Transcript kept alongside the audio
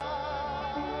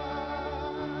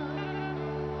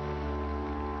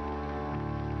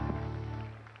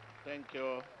Thank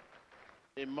you.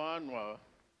 Emmanuel,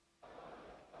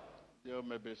 you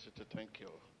may be seated. Thank you.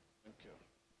 Thank you.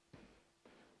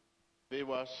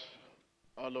 Viewers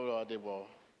all over the world,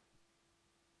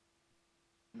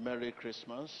 Merry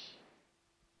Christmas.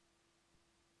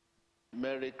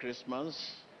 Merry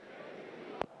Christmas.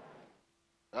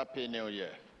 Happy New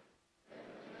Year.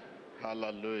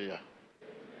 Hallelujah.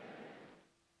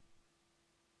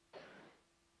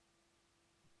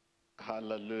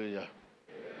 Hallelujah.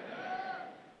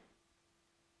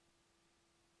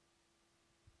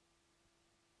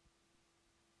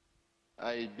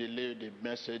 I believe the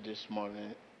message this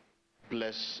morning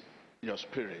bless your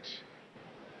spirit.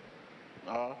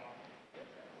 Ah,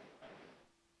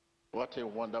 what a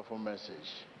wonderful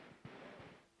message.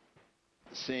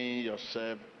 Seeing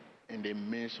yourself in the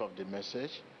midst of the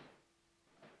message.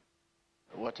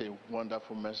 What a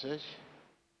wonderful message.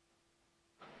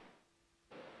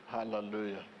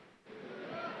 Hallelujah.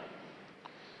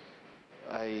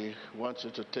 I want you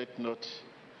to take note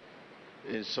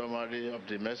in summary of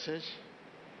the message.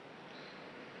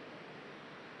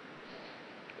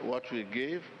 What we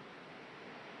give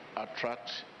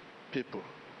attracts people,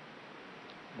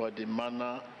 but the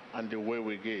manner and the way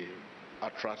we give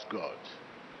attracts God.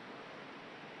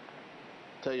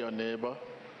 Tell your neighbor,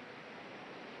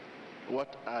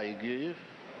 what I give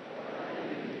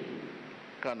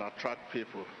can attract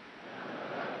people,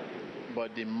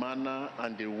 but the manner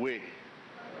and the way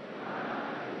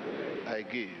I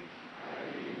give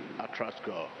attracts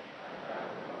God.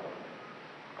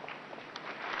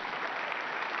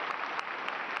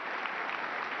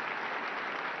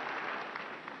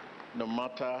 No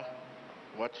matter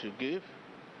what you give,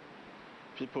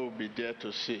 people will be there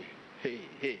to say, hey,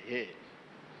 hey, hey.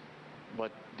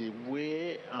 But the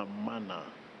way and manner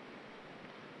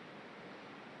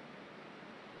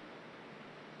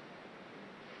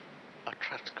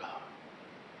attracts God.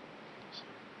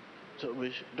 So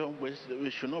we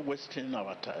should not waste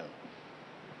our time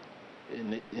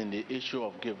in the issue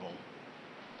of giving.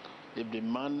 If the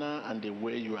manner and the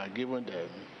way you are giving them,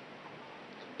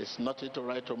 it's nothing to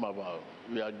write home about.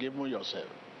 You are giving yourself.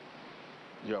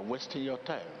 You are wasting your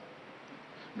time.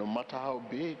 No matter how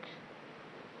big,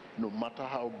 the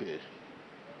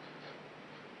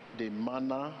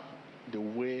manner, the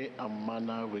way and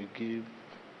manner we give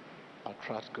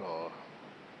attracts God.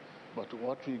 But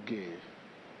what we give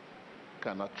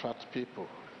can attract people.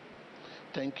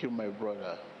 Thank you, my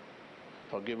brother,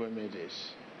 for giving me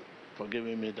this, for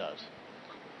giving me that.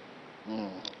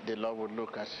 The Lord would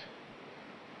look at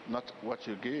not what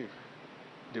you give,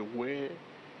 the way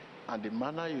and the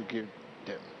manner you give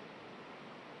them.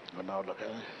 And now look at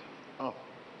it. Oh.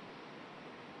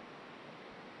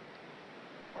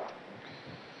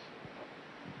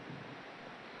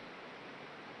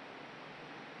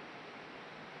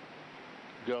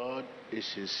 God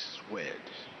is His word.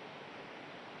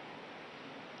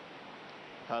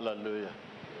 Hallelujah.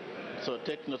 So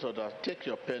take note of that. Take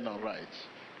your pen and write.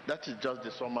 That is just the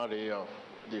summary of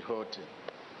the whole thing.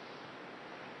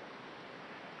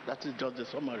 That is just the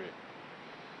summary.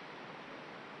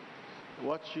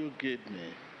 What you gave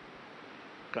me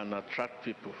can attract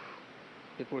people.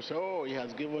 People say, oh, he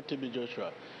has given TB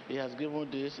Joshua. He has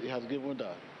given this, he has given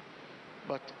that.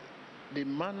 But the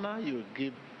manner you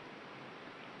give,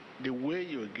 the way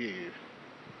you give,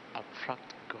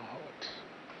 attract God.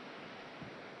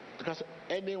 Because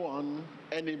anyone,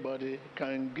 anybody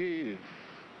can give.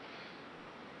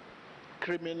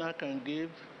 Criminal can give,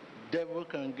 devil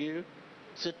can give,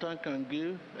 Satan can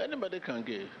give, anybody can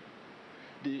give.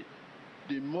 The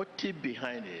motive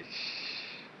behind it.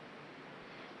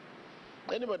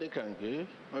 Anybody can give.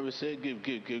 When we say give,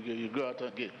 you go out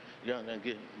and give. You go out and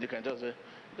give. You can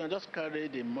just carry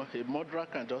a murderer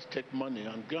can just take money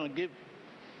and go and give.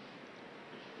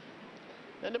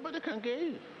 Anybody can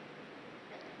give.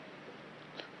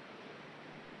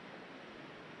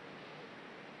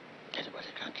 Anybody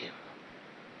can give.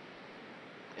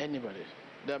 Anybody.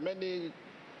 There are many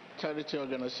charity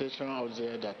organizations out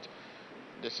there that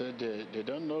they say they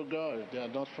don't know God. They are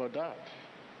not for that.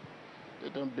 They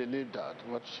don't believe that.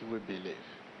 What should we believe?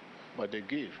 But they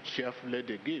give. Cheerfully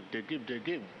they give. They give, they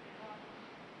give.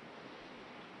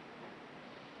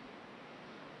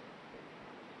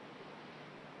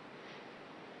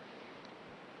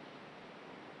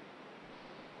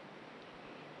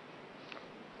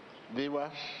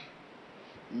 Viewers,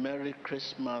 Merry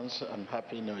Christmas and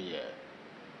Happy New Year.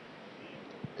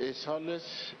 It's always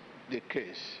the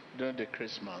case during the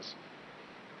Christmas.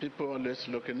 People always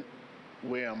looking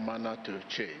way and manner to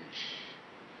change.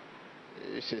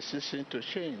 It's a season to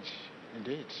change,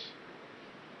 indeed.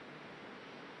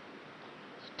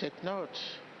 Take note.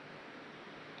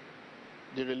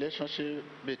 the relationship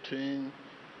between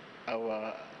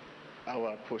our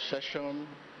our possession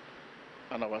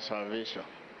and our salvation.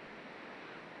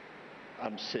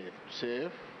 I'm saved.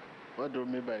 Saved? What do you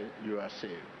mean by you are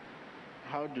saved?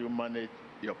 How do you manage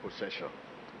your possession?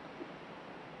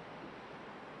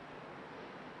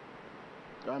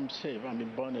 I'm saved.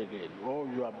 I'm born again. Oh,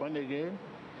 you are born again?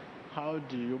 How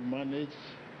do you manage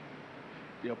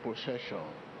your possession?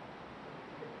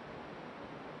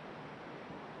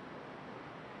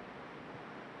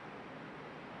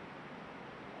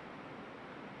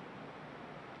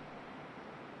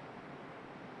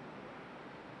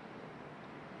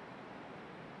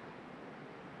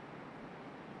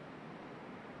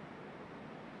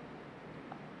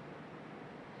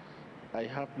 I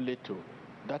have little.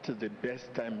 That is the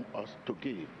best time us to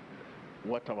give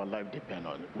what our life depends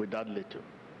on. With that little,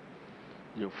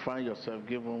 you find yourself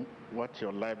giving what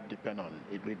your life depends on.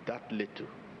 With that little,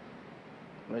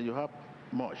 when you have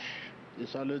much,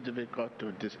 it's always difficult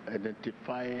to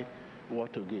identify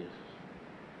what to give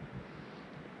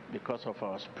because of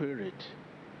our spirit.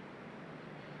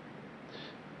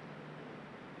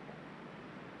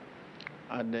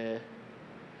 And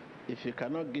if you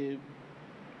cannot give,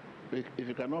 if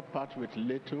you cannot part with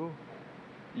little,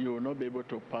 you will not be able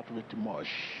to part with much.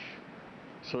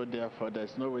 So therefore,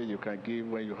 there's no way you can give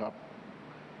when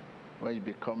you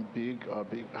become big or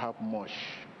have much.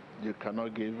 You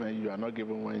cannot give when you are not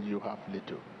giving when you have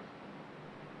little.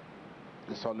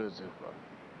 It's always difficult.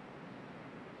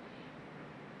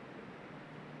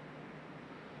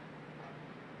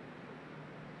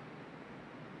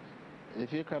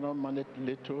 If you cannot manage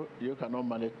little, you cannot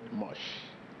manage much.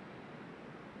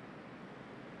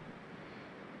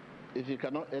 If you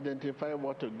cannot identify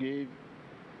what to give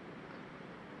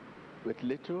with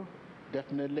little,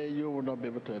 definitely you will not be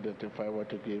able to identify what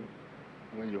to give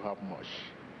when you have much.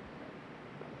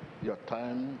 Your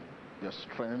time, your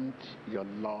strength, your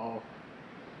love.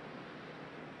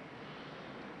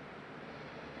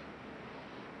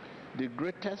 The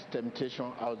greatest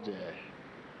temptation out there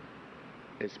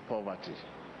is poverty.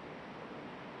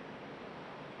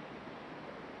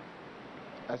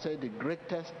 I said the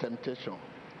greatest temptation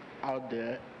out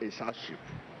there is hardship.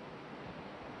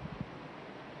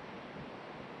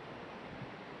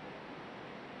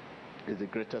 Is the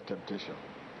greatest temptation.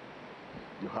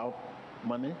 You have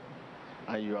money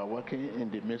and you are working in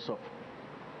the midst of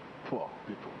poor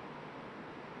people.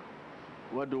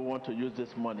 What do you want to use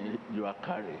this money you are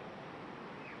carrying?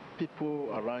 People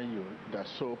around you that are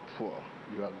so poor,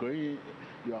 you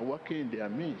are working in their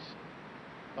midst.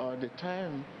 All the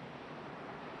time,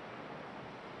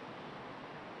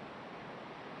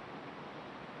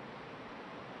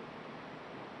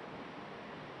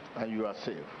 and you are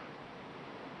safe.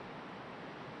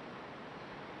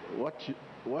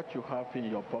 What you have in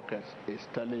your pockets is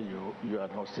telling you you are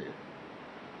not safe.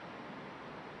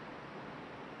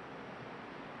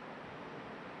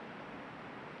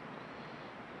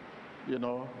 You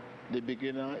know, the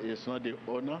beginner is not the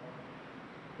owner,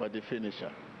 but the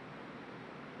finisher.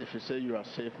 If you say you are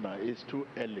safe now, it's too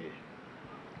early.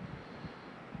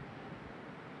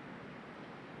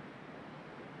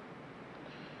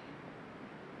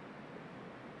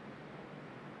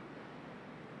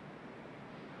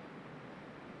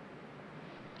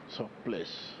 So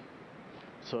please,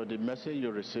 so the message you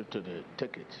receive today,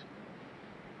 take it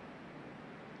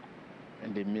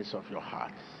in the midst of your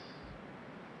heart.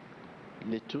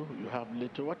 Little, you have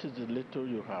little. What is the little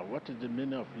you have? What is the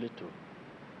meaning of little?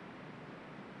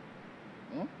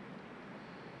 Hmm?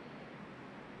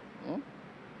 Hmm?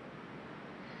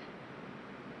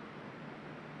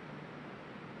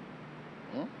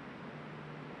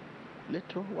 Hmm?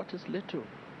 Little? What is little?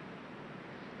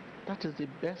 That is the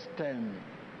best time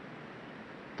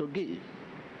to give.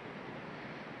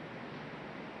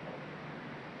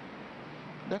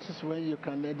 That is when you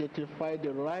can identify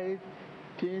the right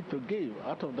thing to give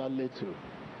out of that little.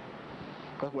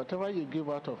 Because whatever you give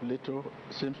out of little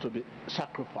seems to be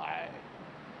sacrifice.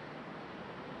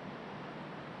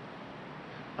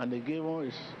 And the given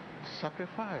is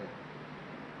sacrifice.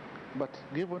 But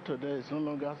given today is no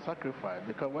longer sacrifice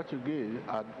because what you give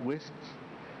are waste,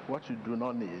 what you do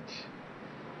not need.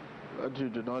 What you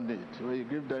do not need. When you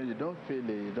give them, you don't feel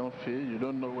it, you don't feel, you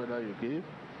don't know whether you give.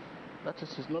 That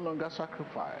is no longer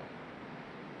sacrifice.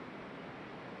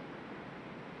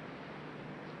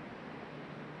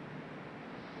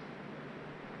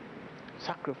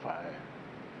 Sacrifice.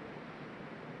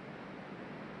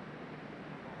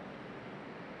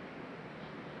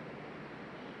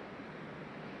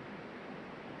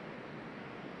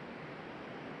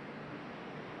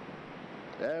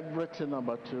 Everything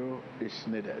about you is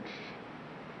needed.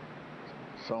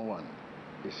 someone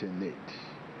is in need.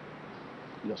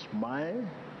 Your smile.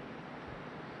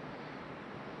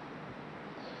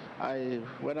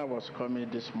 When I was coming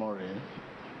this morning,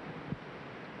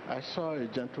 I saw a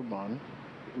gentleman.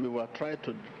 We were trying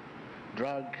to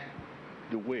drag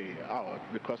the way out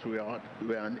because we are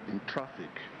in traffic.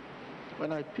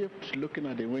 When I peeped looking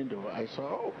at the window, I saw,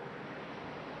 oh,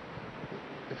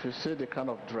 if you see the kind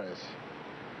of dress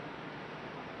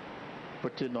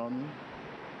putting on,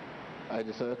 I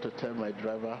decided to tell my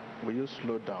driver, will you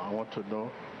slow down? I want to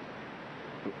know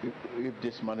if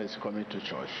this man is coming to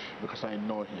church, because I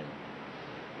know him.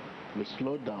 We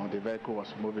slowed down, the vehicle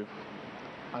was moving,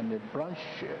 and a branch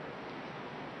chair.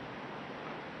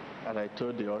 And I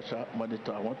told the usher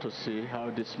monitor, I want to see how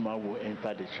this man will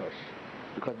enter the church.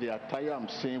 Because the attire I'm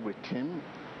seeing with him,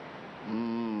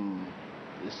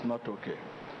 it's not okay.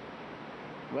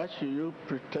 Why should you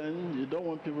pretend you don't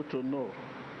want people to know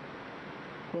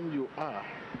whom you are?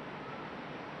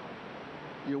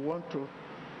 You want to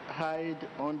hide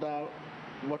under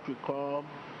what we call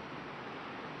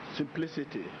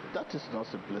simplicity. That is not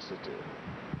simplicity.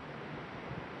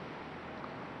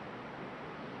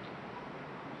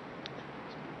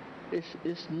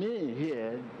 It's me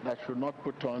here that should not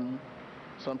put on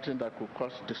something that could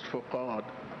cause disfocus.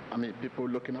 I mean, people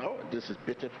looking, oh, this is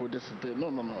beautiful, this is the,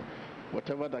 no.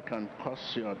 Whatever that can cause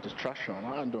your distraction,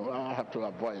 I have to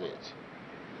avoid it.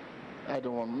 I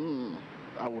don't want,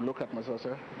 I will look at myself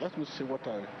and say, let me see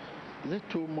is it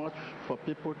too much for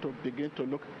people to begin to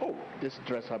look, oh, this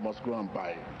dress, I must go and buy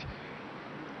it.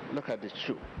 Look at the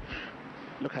shoe.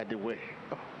 Look at the way.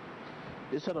 Oh.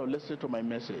 Instead of listening to my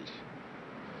message,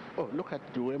 oh, look at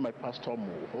the way my pastor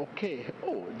moves. Okay,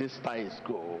 oh, this tie is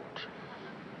good.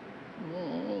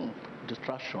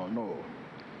 Distraction, no.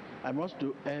 I must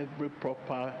do every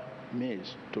proper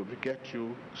means to get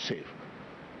you safe.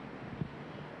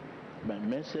 My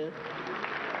message,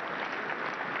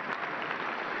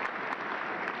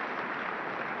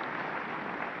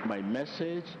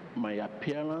 my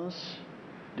appearance,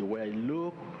 the way I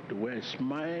look, the way I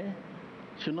smile,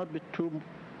 should not be too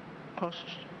cause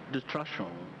distraction.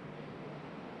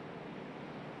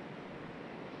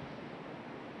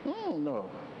 No.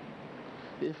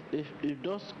 If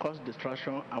those cause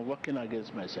distraction, I'm working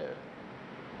against myself.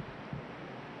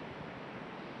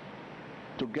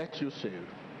 To get you saved,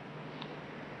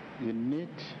 you need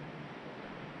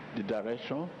the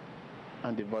direction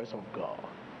and the voice of God.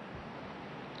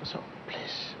 So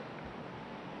please.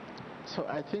 So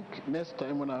I think next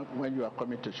time when you are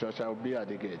coming to church, I will be at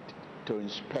the gate to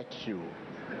inspect you.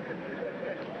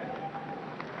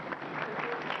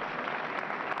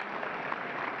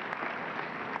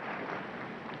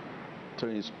 To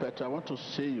inspect, I want to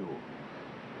see you.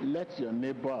 Let your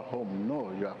neighbor at home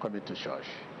know you are coming to church.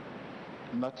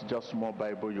 Not just more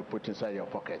Bible you put inside your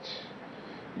pocket.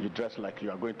 You dress like you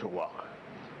are going to work.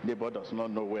 Neighbor does not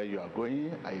know where you are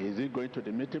going. Is he going to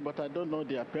the meeting? But I don't know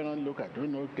the apparent look. I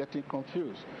don't know, getting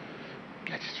confused.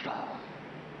 Get strong.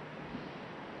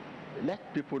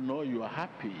 Let people know you are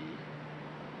happy.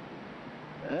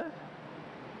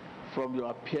 From your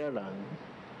appearance.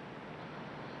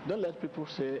 Don't let people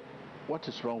say, what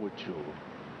is wrong with you?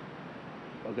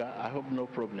 Okay, I hope no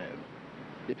problem.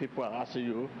 If people are asking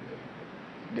you,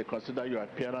 they consider your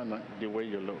appearance the way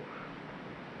you look.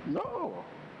 No.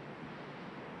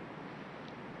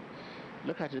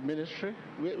 Look at the ministry.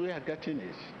 We are getting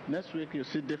it. Next week you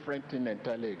see different thing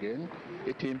entirely again.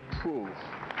 It improves.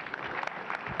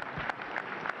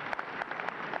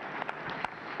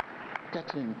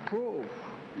 That improve.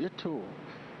 You too.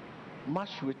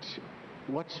 Match with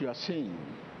what you are seeing.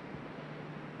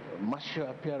 Match your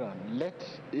appearance. Let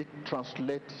it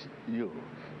translate you.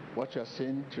 What you are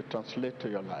seeing to translate to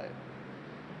your life.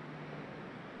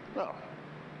 No.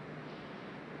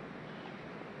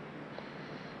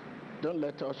 Don't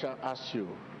let usher ask you,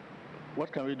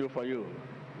 what can we do for you?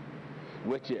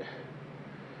 Wait here.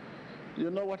 You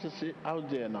know what is out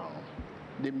there now?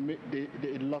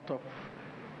 A lot of,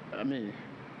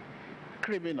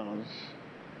 criminals.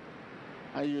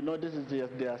 And you know this is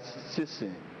their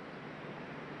season.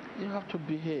 You have to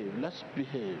behave. Let's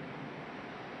behave.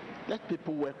 Let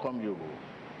people welcome you.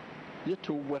 You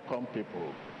too welcome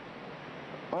people.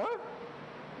 Huh?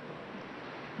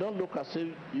 Don't look as if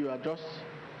you are just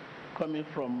coming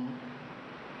from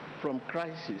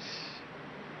crisis.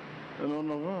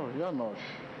 No, you're not.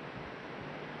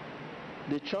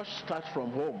 The church starts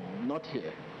from home, not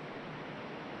here.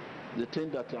 The thing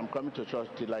that I'm coming to church,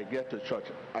 till I get to church,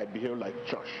 I behave like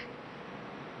church.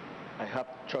 I have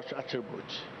church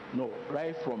attributes. No,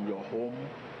 right from your home,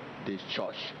 the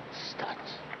church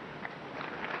starts.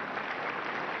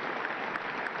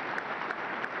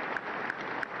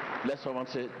 Let someone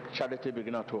say, charity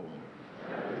begin at home.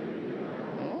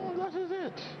 Oh, that is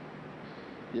it.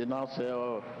 You now say,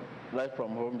 oh, right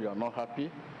from home you are not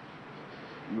happy.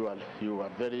 You are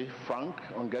very frank.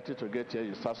 On getting to get here,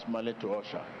 you start smiling to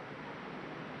usher.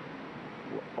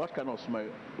 What kind of smile?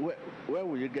 Where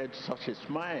will you get such a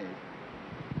smile?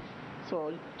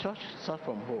 So church starts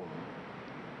from home.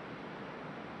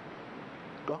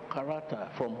 God character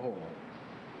from home.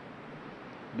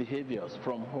 Behaviors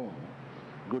from home.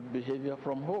 Good behavior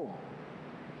from home.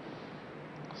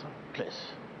 So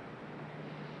please.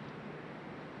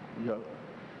 We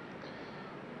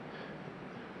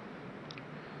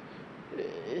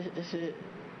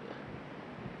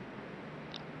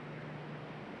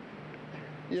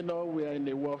are in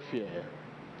a warfare.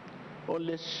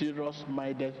 Only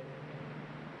serious-minded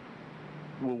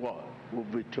will what? Will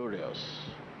be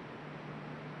victorious.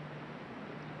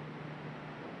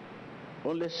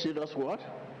 Only serious what?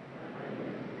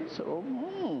 So,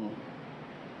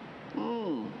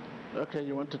 okay,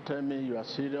 you want to tell me you are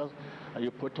serious and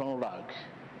you put on rag.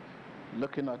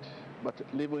 Looking at, but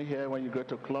living here when you go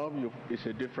to club, it's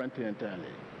a different thing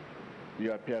entirely.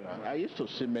 Your appearance. I used to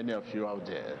see many of you out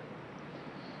there,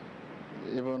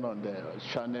 even on the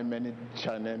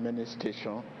many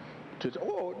stations.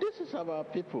 Oh, this is our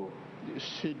people. You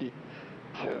see the.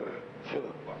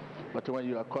 But when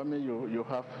you are coming, you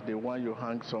have the one you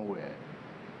hang somewhere.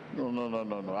 No.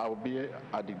 I will be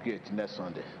at the gate next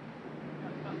Sunday.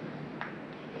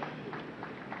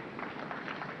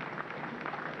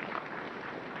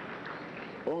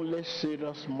 Only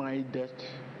serious-minded.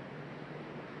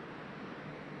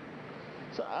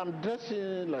 So I'm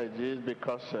dressing like this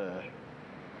because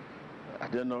I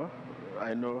don't know.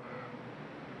 I know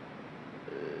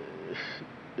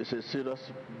it's a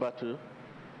serious battle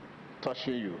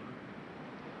touching you.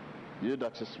 You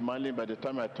that is smiling, by the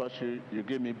time I touch you, you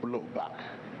give me blow back.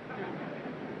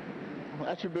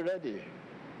 I should be ready.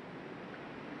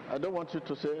 I don't want you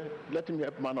to say, let him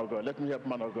help man of God, let me help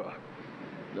man of God.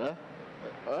 Yeah?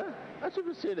 I should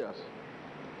be serious.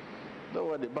 Don't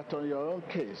worry, but on your own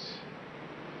case,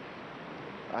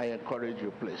 I encourage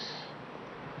you, please.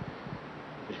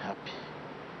 Be happy.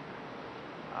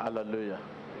 Hallelujah.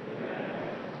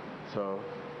 So,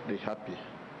 be happy.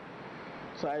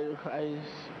 So I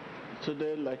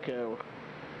today, like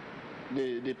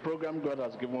the program God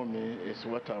has given me is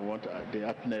what I want, the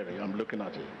itinerary. I'm looking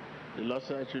at it. The Lord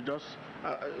said I should just,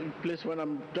 please, when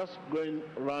I'm just going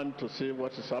around to see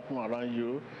what is happening around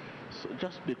you, so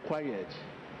just be quiet.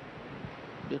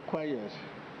 Be quiet.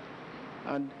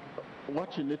 And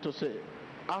what you need to say,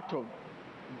 out of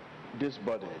this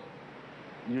body,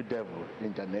 you devil,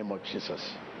 in the name of Jesus.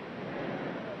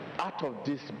 Out of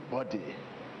this body,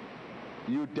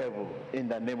 you devil, in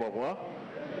the name of what?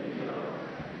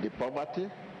 The poverty,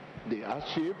 the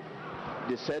hardship,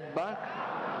 the setback,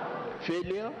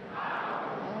 failure.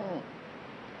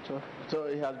 So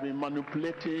it has been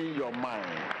manipulating your mind.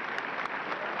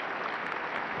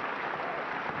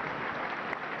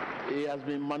 It has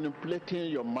been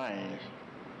manipulating your mind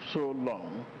so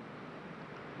long.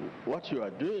 What you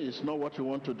are doing is not what you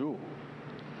want to do.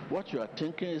 What you are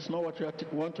thinking is not what you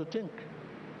want to think.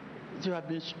 You have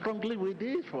been struggling with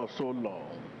it for so long.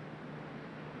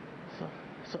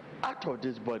 So out of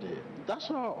this body, that's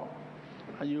all.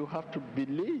 And you have to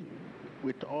believe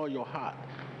with all your heart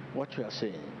what you are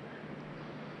saying.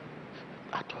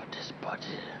 Out of this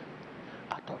body,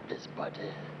 out of this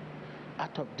body,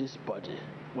 out of this body.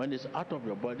 When it's out of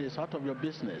your body, it's out of your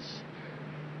business.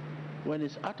 When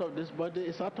it's out of this body,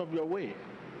 it's out of your way.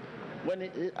 When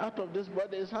it's out of this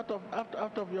body, it's out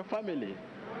of your family.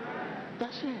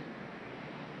 That's it.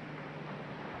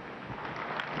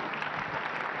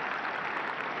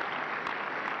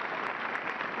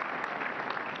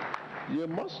 You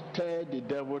must tell the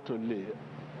devil to leave.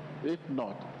 If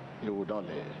not, he will not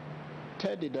leave.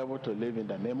 Tell the devil to live in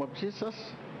the name of Jesus.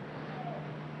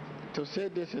 To say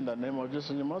this in the name of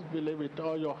Jesus, you must believe with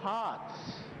all your heart.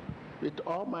 With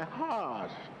all my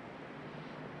heart.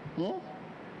 With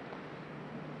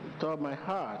all my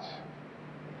heart.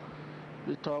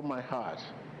 With all my heart.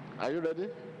 Are you ready?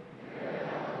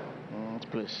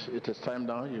 Please, it is time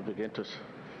now. You begin to,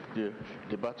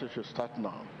 the battle should start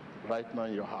now. Right now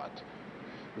in your heart.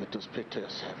 You have to speak to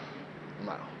yourself.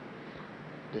 Now.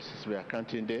 This is, we are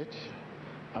counting date.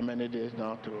 How many days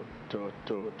now to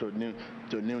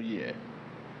New Year?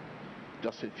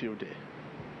 Just a few days.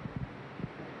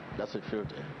 Just a few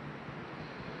days.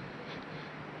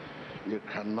 You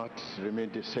cannot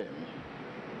remain the same.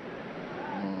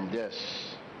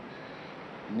 Yes.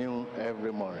 New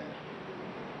every morning.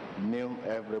 New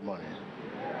every morning.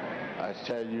 I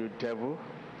tell you, devil,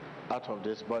 out of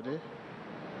this body,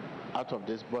 out of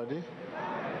this body,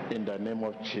 in the name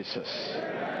of Jesus.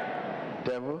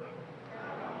 Devil,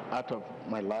 out of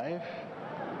my life,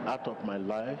 out of my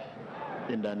life,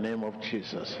 in the name of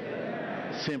Jesus.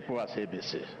 Simple as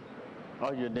ABC.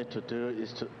 All you need to do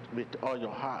is to, with all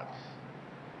your heart,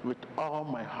 with all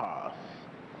my heart,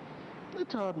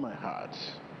 with all my heart,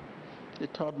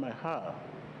 with all my heart,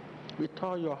 with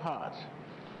all your heart.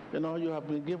 You know, you have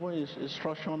been given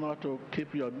instruction how to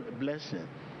keep your blessing.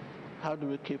 How do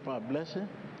we keep our blessing?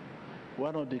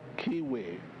 One of the key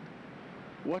ways,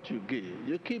 what you give,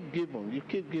 you keep giving,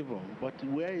 but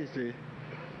where is the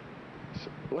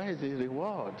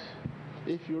reward?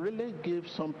 If you really give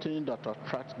something that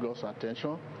attracts God's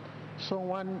attention,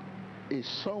 someone is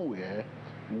somewhere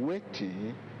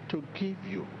waiting to give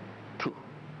you too.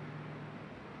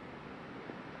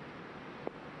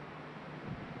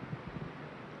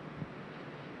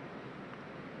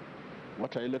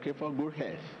 What are you looking for? Good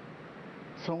health.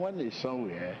 Someone is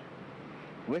somewhere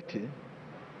waiting.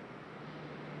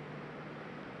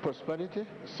 Prosperity.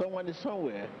 Someone is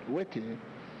somewhere waiting.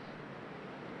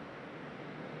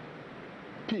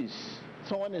 Peace.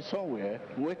 Someone is somewhere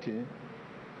waiting.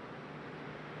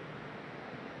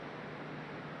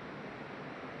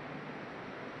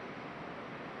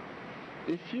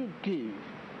 If you give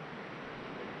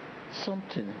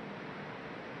something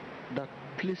that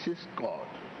pleases God,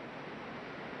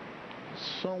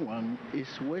 someone is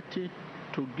waiting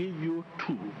to give you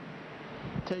too.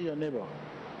 Tell your neighbor,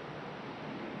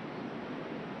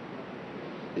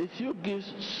 if you give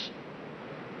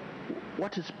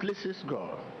what is pleases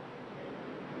God,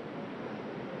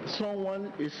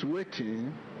 someone is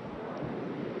waiting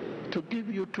to give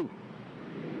you too.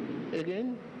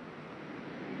 Again,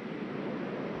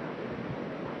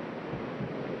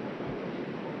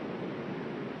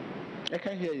 I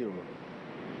can't hear you.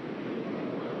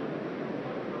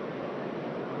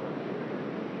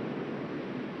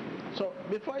 So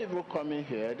before you even come in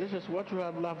here, this is what you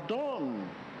have done.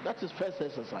 That is first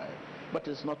exercise. But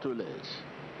it's not too late.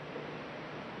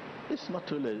 It's not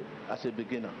too late as a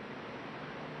beginner.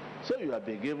 So you have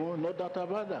been given, no doubt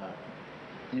about that.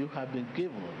 You have been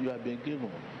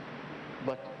given.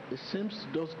 But it seems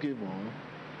those given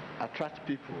attract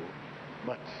people,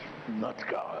 but not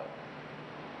God.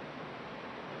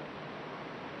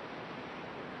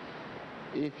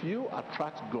 If you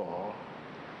attract God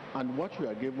and what you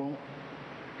are given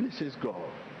pleases God,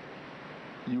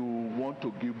 you want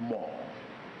to give more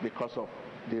because of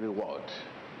the reward.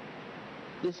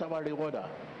 This is our rewarder.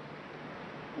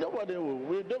 Nobody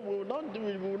will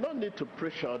not need to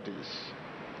preach all this,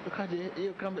 because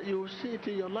you see it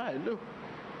in your life. Look,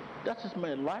 that is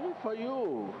my life for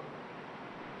you.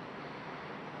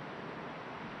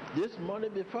 This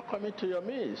morning before coming to your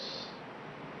meals,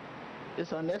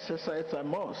 it's an exercise I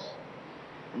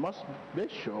must make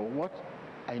sure what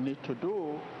I need to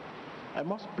do. I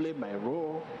must play my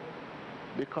role,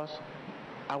 because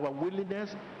our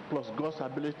willingness plus God's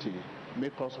ability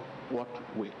make us what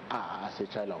we are as a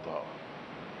child of God.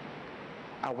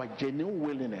 Our genuine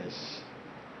willingness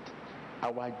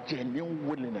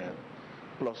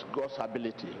plus God's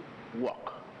ability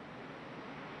work.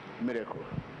 Miracle.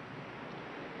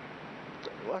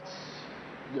 What's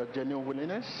your genuine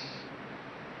willingness?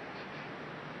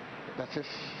 That is,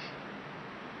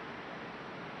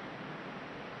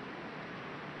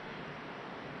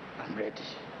 I'm ready.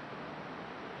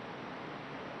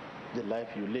 The life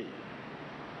you live.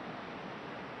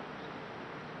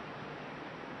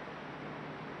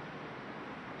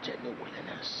 Genuine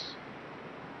willingness.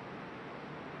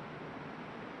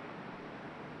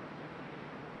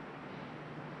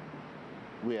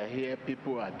 We are here,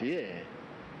 people are there.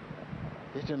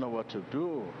 They don't know what to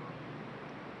do.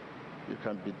 You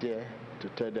can be there to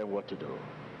tell them what to do.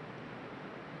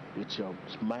 With your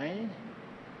mind,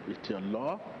 with your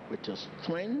love, with your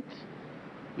strength,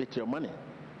 with your money.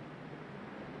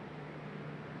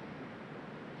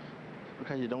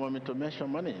 Because you don't want me to mention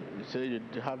money. You say you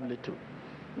have little.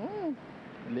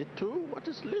 Little? What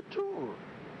is little?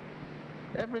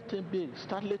 Everything big,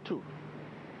 start little.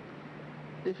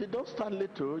 If you don't start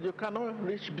little, you cannot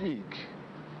reach big.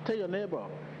 Tell your neighbor,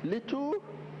 little,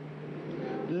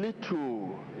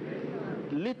 little,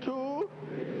 little,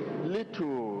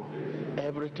 little.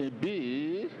 Everything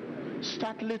big,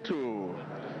 start little.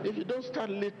 If you don't start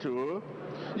little,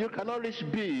 you cannot reach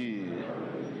big.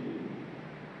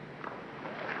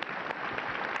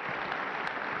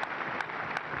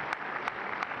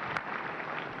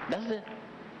 That's it.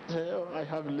 Say, oh, I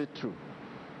have little.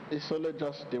 It's only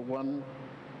just the one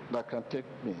that can take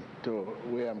me to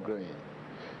where I'm going.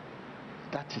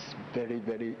 That is very,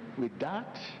 very, with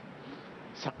that,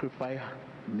 Sacrifice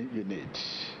you need.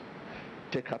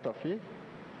 Take out of it,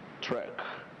 trek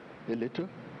a little.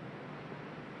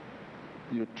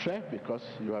 You trek because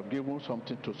you have given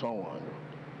something to someone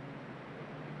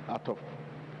out of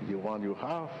the one you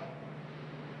have.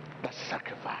 That's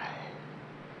sacrifice.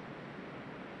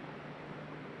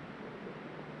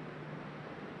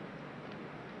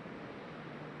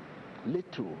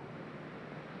 Little,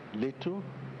 little,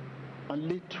 and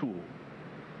little.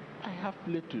 I have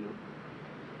little.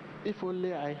 If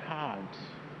only I had,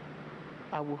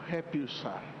 I will help you,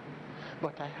 sir.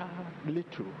 But I have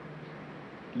little.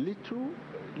 Little,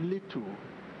 little.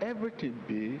 Everything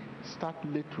big, start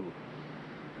little.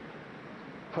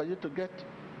 For you to get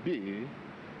big,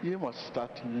 you must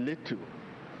start little.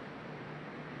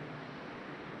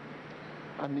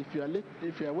 And if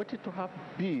you are waiting to have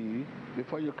big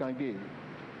before you can give,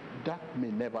 that may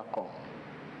never come.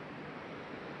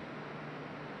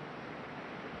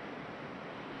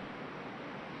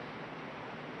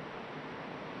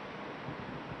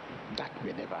 That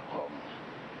may never come.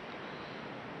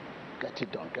 Get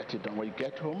it done, get it done. When you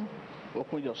get home,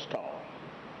 open your store.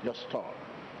 Your store.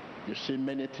 You see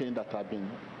many things that have been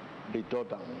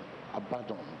redundant,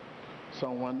 abandoned.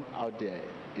 Someone out there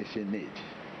is in need.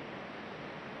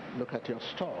 Look at your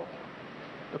store.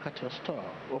 Look at your store.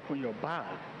 Open your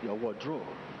bag, your wardrobe.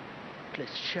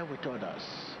 Please share with others.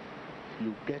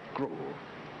 You get grow.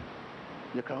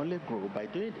 You can only grow by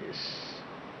doing this.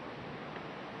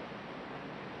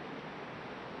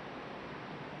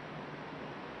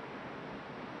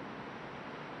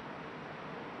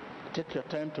 Take your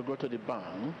time to go to the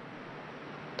bank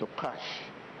to cash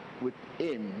with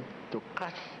aim to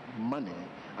cash money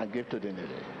and give to the needy.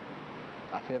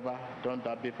 Have you ever done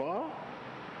that before?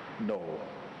 No.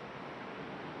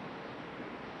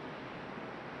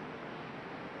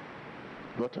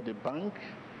 Go to the bank.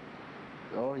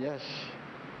 Oh yes.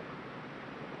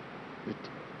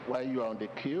 While you are on the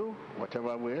queue,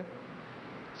 whatever way,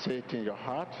 say it in your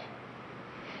heart.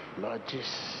 Lord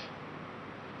Jesus.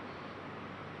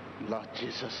 Lord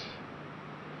Jesus,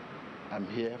 I'm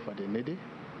here for the needy.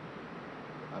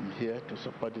 I'm here to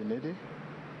support the needy.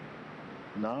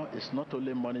 Now, it's not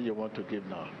only money you want to give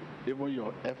now. Even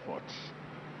your efforts,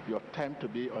 your time to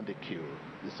be on the queue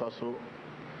is also.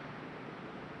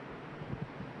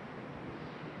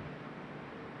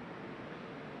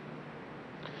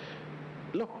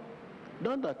 Look,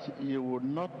 not that you will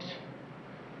not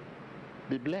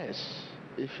be blessed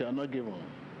if you are not given.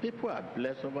 People are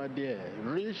blessed over there,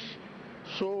 rich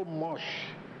so much,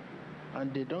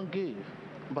 and they don't give.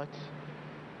 But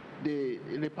the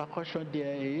repercussion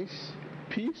there is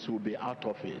peace will be out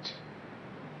of it.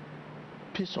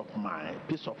 Peace of mind,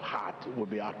 peace of heart will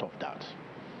be out of that.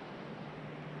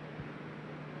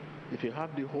 If you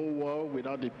have the whole world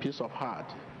without the peace of heart,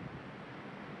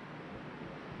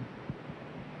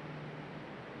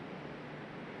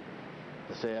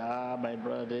 say, my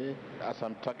brother, as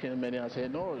I'm talking, many are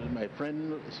saying, no, my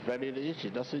friend is very rich, he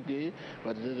doesn't give.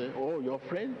 But they say, oh, your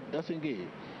friend doesn't give.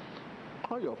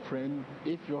 Call your friend.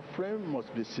 If your friend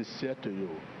must be sincere to you,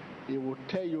 he will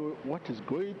tell you what is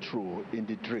going through in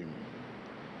the dream.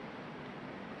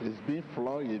 He's being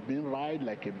flawed, he's being ride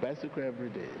like a bicycle every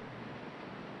day.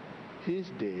 His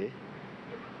day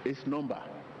is number.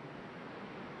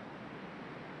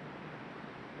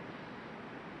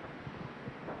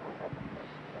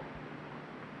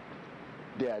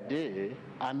 Their day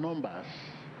are numbers.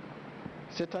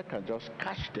 Satan can just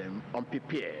catch them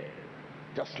unprepared,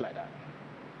 just like that.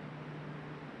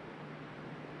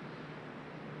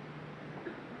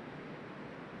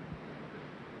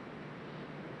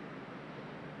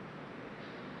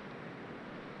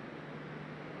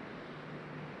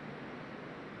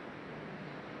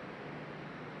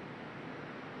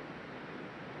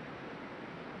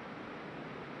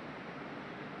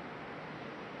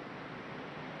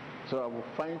 So I will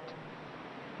find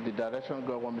the direction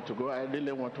God wants me to go. I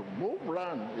really want to move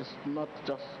around. It's not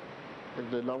just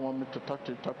if the Lord wants me to talk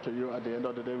to you. At the end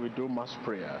of the day, we do mass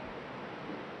prayer.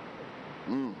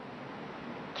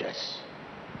 Yes.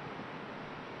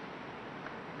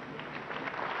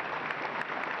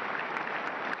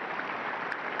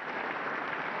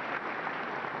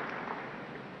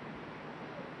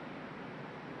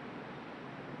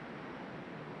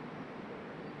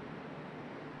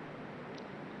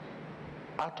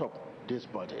 Out of this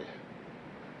body,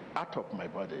 out of my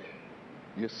body,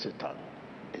 you Satan,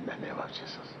 in the name of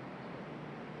Jesus.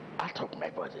 Out of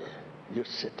my body, you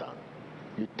Satan,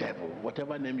 you devil,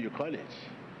 whatever name you call it.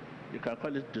 You can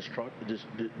call it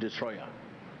destroyer.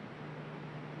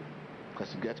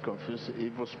 Because you get confused,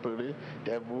 evil spirit,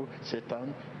 devil,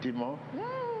 Satan, demon.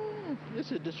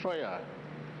 It's a destroyer.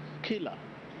 killer.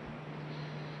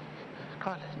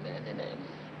 Call any name.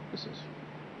 This is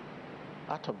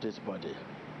out of this body,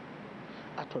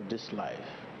 out of this life,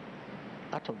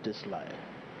 out of this life,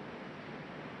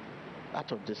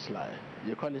 out of this life.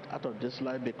 You call it out of this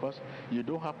life because you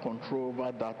don't have control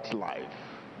over that life.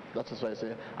 That is why I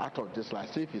say out of this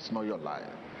life. See if it's not your life.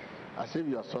 As if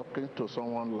you are talking to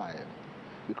someone's life.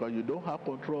 Because you don't have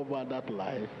control over that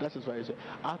life. That is why I say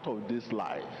out of this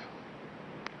life.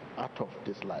 Out of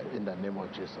this life in the name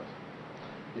of Jesus.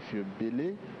 If you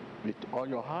believe with all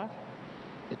your heart,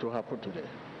 it will happen today.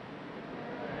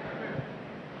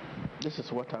 This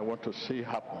is what I want to see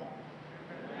happen.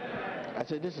 I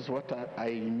said, this is what I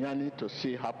need to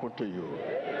see happen to you.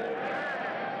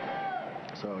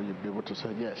 So you'll be able to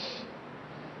say yes.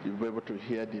 You'll be able to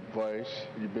hear the voice.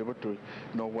 You'll be able to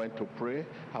know when to pray,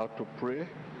 how to pray,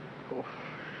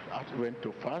 when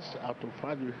to fast, how to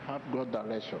fast. You have God's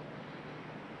direction.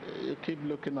 You keep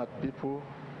looking at people.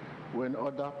 When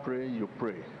others pray, you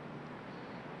pray.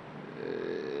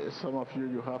 Some of you,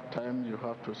 you have time. You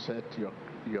have to set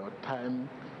your time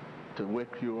to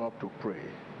wake you up to pray.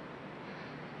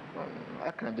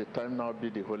 How can the time now be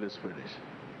the Holy Spirit?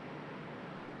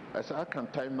 I said, how can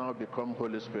time now become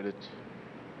Holy Spirit?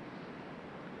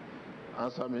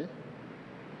 Answer me.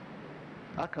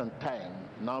 How can time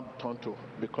now turn to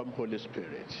become Holy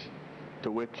Spirit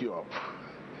to wake you up?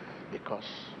 Because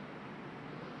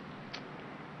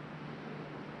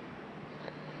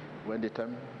when the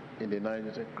time in the night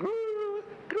you say, grrr,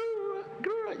 grrr,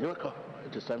 grrr, you wake up.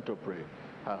 It is time to pray.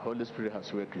 Our Holy Spirit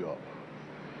has waked you up.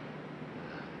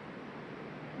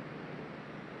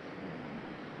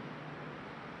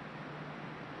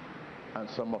 And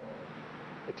some of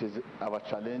it is our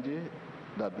challenges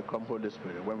that become Holy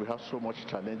Spirit. When we have so much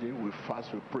challenges, we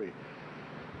fast, we pray.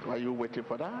 Are you waiting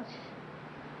for that?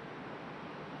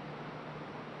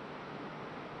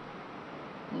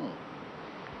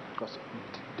 Because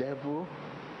devil,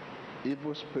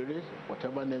 evil spirit,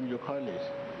 whatever name you call it,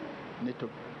 need to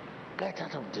get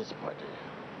out of this body.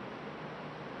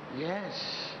 Yes.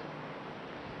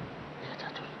 Get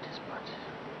out of this body.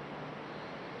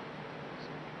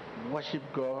 Worship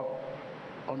God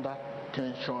under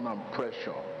tension and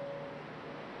pressure.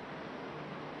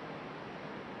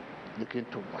 Begin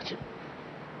to worship.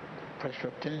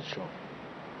 Pressure, tension.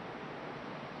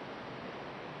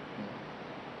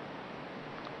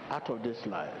 Out of this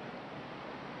life,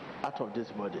 out of this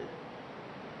body,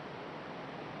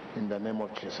 in the name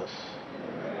of Jesus.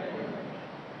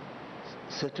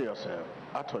 Say to yourself,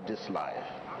 out of this life.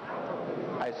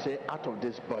 I say, out of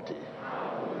this body,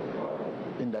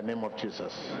 in the name of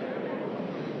Jesus.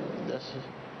 Yes,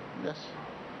 yes.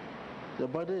 The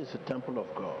body is a temple of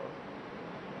God.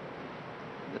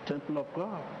 The temple of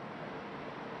God.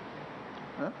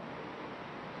 Huh?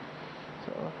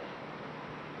 So,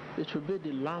 it should be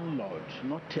the landlord,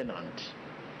 not tenant.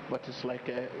 But it's like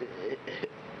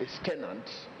it's tenant.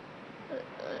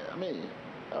 I mean,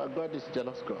 God is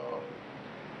jealous God.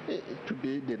 It should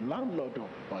be the landlord of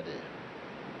body.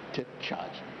 Take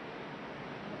charge.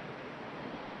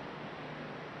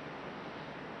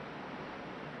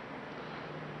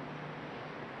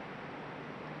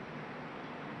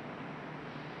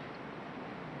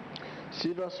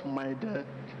 Serious-minded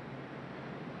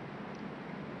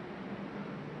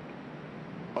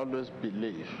always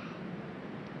believe,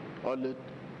 always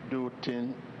do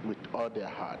things with all their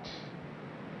heart.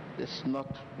 It's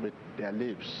not with their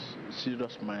lips.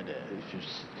 Serious-minded. If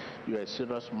you are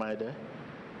serious-minded,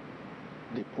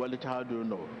 the quality, how do you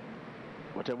know?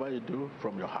 Whatever you do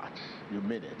from your heart, you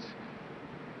mean it.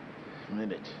 You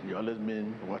mean it. You always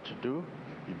mean what you do.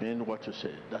 You mean what you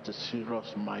say. That is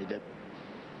serious-minded.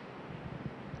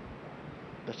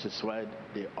 That is why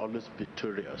they always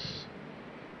victorious.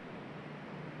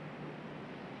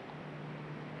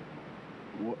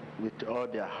 With all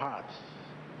their hearts,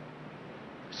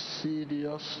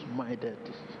 serious-minded.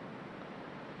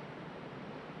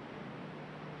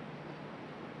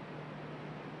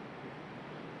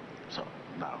 So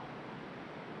now,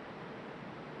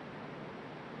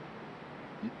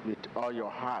 with all your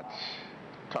heart,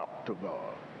 talk to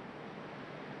God,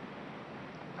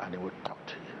 and He will talk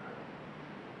to you.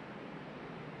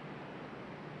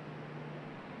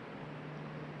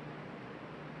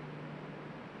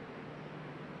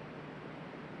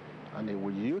 And He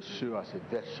will use you as a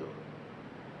vessel.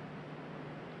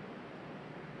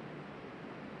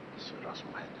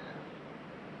 Serious-minded.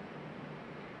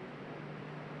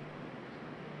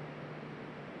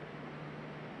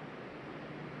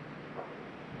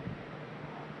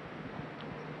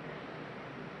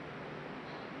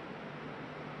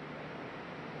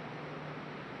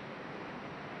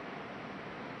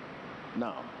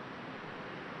 Now,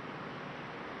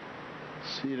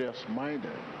 serious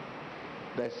minded.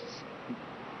 There's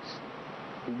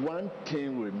one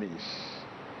thing we miss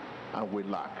and we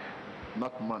lack,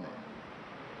 not money.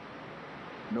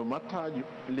 No matter how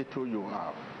little you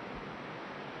have,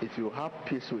 if you have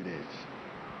peace with it,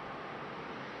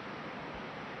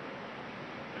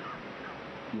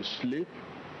 you sleep,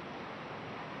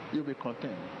 you'll be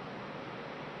content.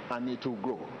 And it will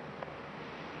grow.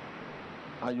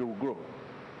 And you will grow.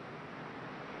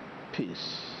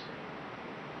 Peace.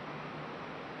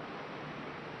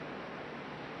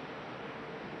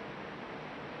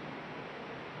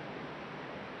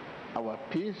 Our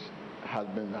peace has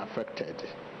been affected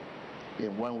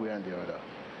in one way and the other.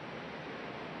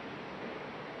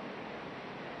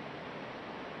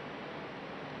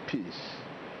 Peace.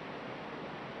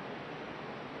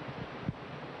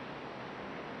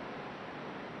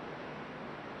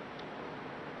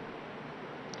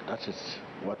 That is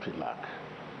what we lack.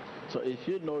 So if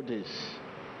you know this,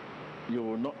 you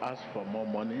will not ask for more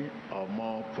money or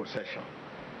more possession.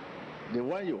 The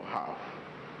one you have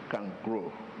can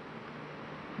grow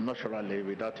naturally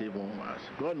without even ask.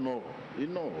 God knows, you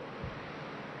know.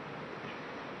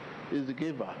 He's the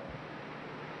giver.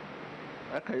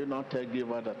 How can you not tell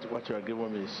giver that what you are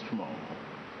giving me is small?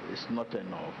 It's not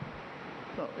enough.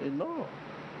 No, enough.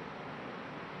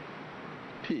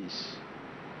 Peace.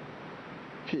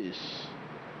 Peace.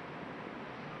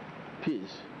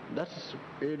 Peace. That's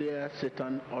area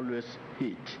Satan always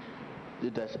hits.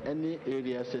 If there's any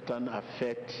area Satan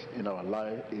affects in our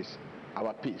life, is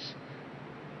our peace.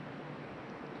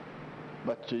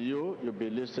 But to you, you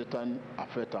believe Satan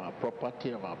affects our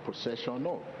property, our possession.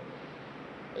 No.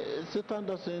 Satan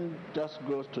doesn't just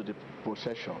go to the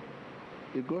possession.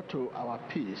 He goes to our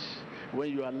peace. When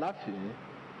you are laughing,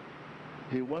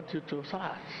 he wants you to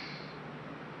search.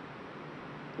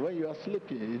 When you are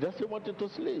sleeping, he doesn't want you to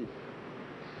sleep.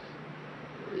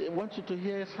 He wants you to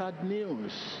hear sad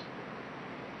news.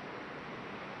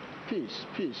 Peace,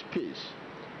 peace, peace.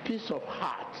 Peace of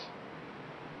heart.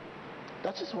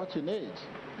 That is what you need.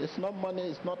 It's not money,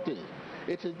 it's nothing.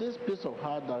 It is this peace of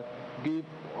heart that gives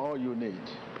all you need.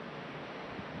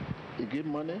 You give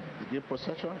money, you give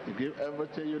possession, you give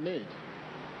everything you need.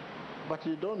 But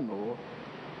you don't know,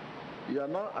 you are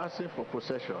not asking for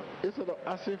possession. Instead of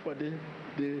asking for the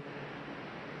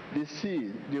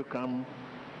seed, you can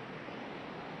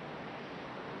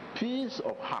peace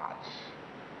of heart.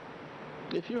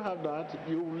 If you have that,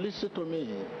 you listen to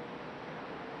me.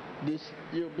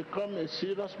 You become a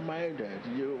serious minded.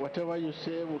 Whatever you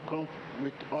say will come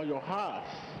with all your heart.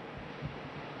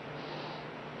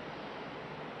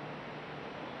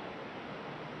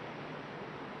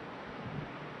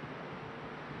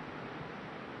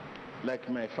 Like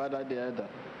my father there, that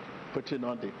putting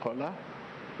on the collar.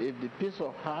 If the peace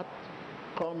of heart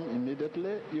come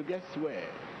immediately, you guess where?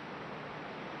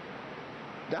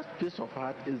 That peace of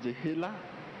heart is the healer,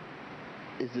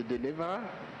 is the deliverer.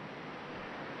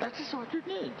 That is what you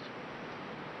need.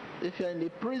 If you're in a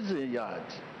prison yard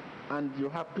and you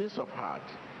have peace of heart,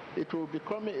 it will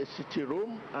become a city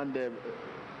room, and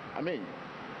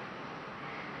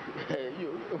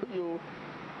you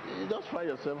just find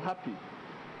yourself happy.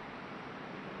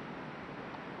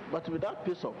 But without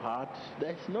peace of heart,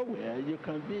 there is nowhere you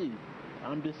can be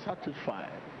and be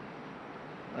satisfied.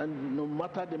 And no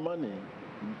matter the money,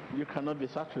 you cannot be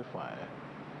satisfied.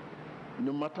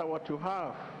 No matter what you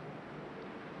have.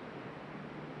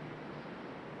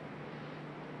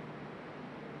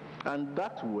 And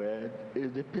that word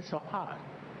is the peace of heart,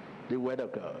 the word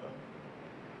of God.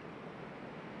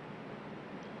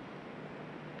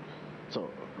 So,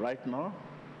 right now,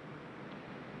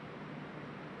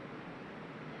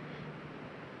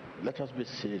 let us be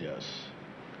serious.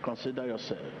 Consider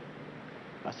yourself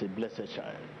as a blessed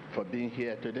child for being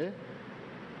here today,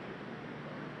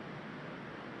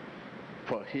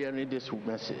 for hearing this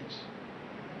message.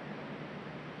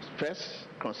 First,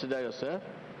 consider yourself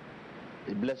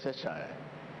a blessed child.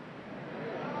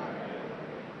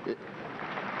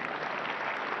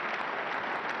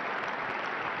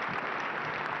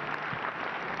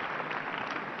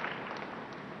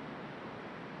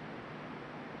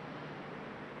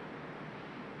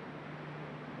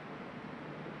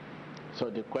 So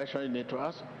the question you need to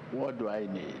ask, what do I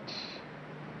need?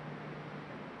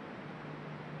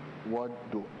 What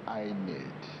do I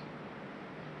need?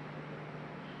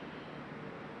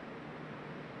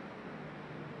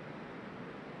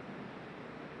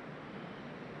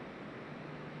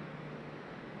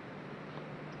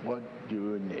 What do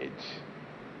you need?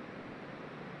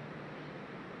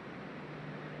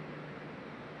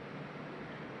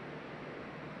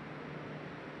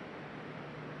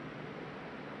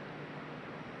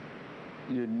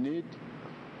 You need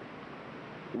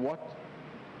what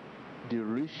the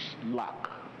rich lack.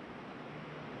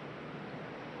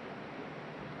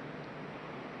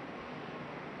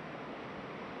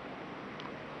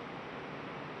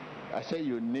 I say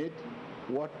you need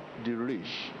what the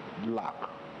rich lack.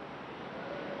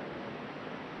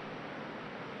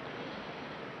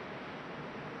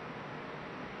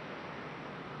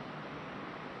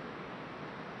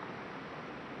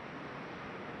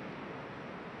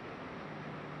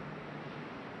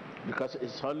 Because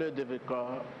it's always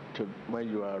difficult to, when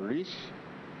you are rich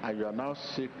and you are now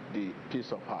seek the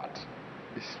peace of heart.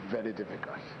 It's very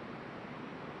difficult.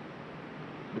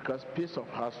 Because peace of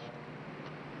heart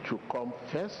should come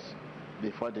first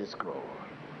before this grow.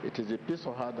 It is the peace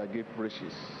of heart that gives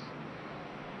riches.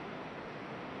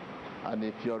 And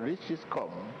if your riches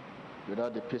come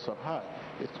without the peace of heart,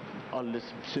 it always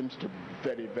seems to be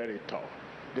very, very tough.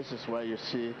 This is why you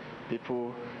see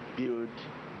people build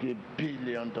 $1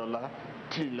 billion, $1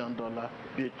 trillion,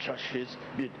 build churches,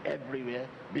 build everywhere,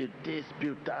 build this,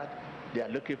 build that. They are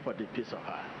looking for the peace of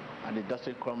heart. And it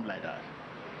doesn't come like that.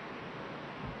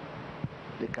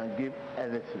 They can give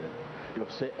anything. You'll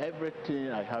say,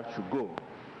 everything I have to go.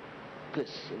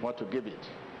 Please, I want to give it.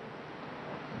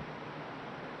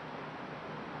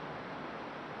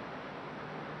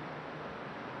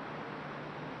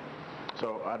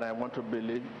 So, and I want to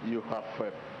believe you have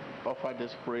offered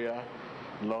this prayer,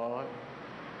 Lord,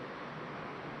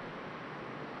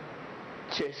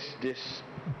 chase this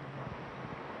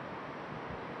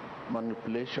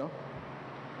manipulator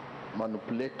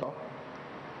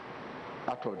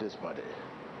out of this body.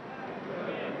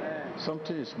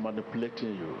 Something is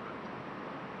manipulating you.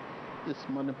 It's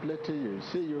manipulating you.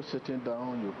 See you sitting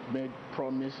down, you've made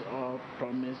promise.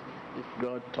 If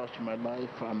God touch my life,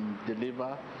 I'm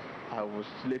delivered, I will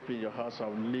sleep in your house, I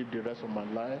will live the rest of my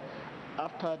life.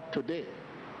 After today,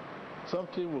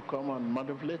 something will come and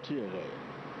manipulate you again.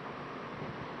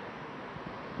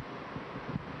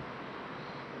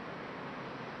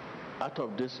 Out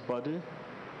of this body,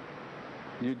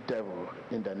 you devil,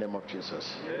 in the name of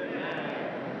Jesus.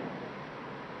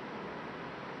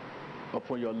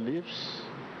 Open your lips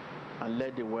and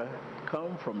let the word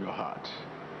come from your heart.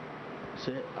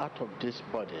 Say, out of this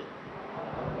body,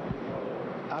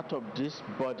 out of this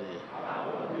body,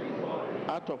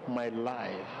 out of my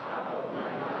life.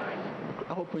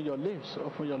 Open your lips,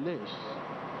 open your lips.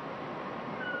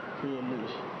 Open your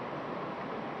lips.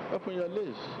 Open your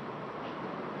lips.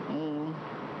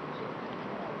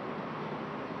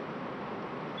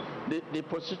 The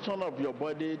position of your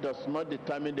body does not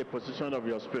determine the position of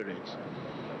your spirit.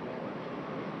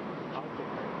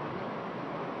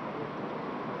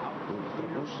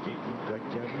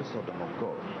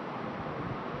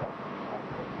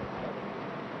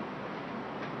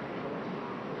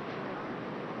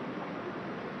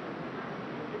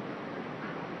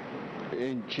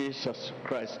 In Jesus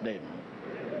Christ's name.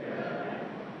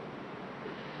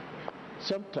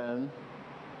 Sometimes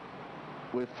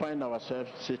we find ourselves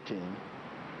sitting,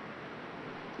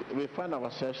 we find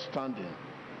ourselves standing,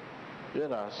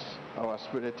 whereas our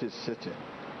spirit is sitting.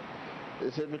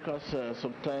 Is it because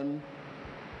sometimes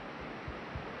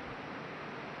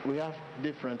we have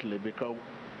differently, because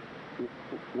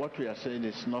what we are saying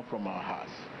is not from our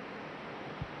hearts.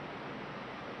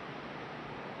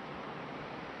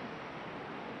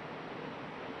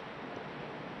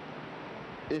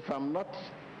 If I'm not,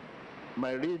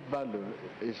 my real value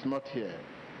is not here,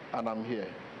 and I'm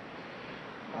here.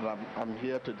 And I'm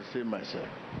here to deceive myself.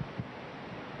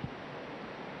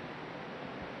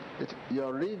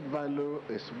 Your real value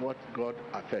is what God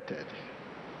affected.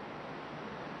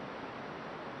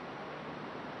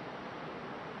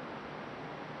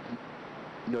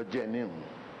 You're genuine.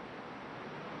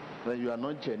 When you are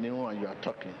not genuine and you are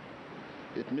talking,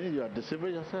 it means you are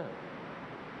deceiving yourself.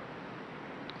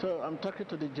 So I'm talking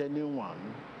to the genuine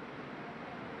one.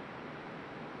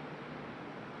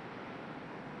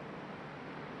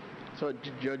 So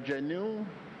you're genuine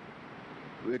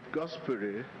with God's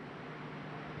Spirit,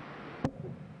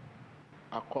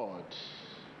 accord,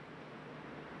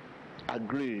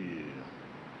 agree.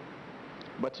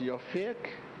 But you're fake,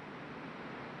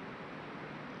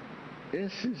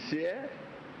 insincere,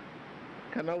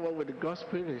 cannot work with the God's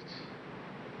Spirit.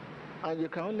 And you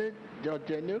can only, your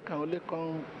genuine can only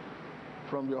come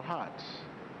from your heart.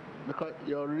 Because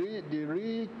the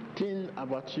real thing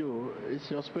about you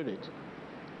is your spirit,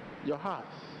 your heart.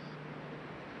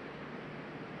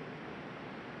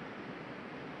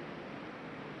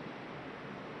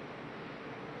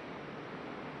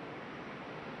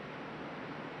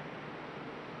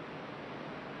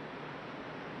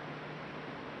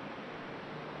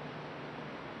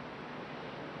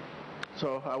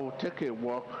 So I will take a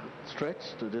walk straight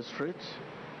to this street,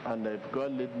 and if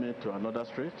God lead me to another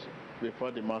street before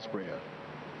the mass prayer.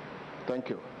 Thank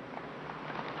you.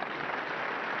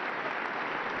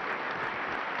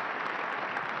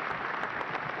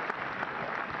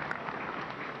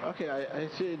 Okay, I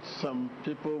see some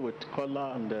people with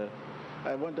collar, and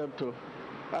I want them to.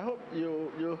 I hope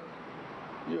you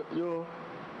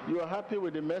are happy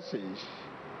with the message.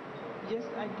 Yes,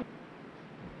 I do.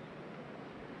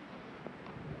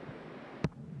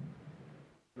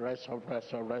 Rise up, rise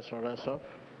up, rise up, rise up.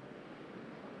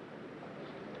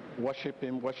 Worship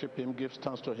him, give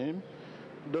thanks to him.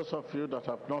 Those of you that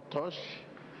have not touched,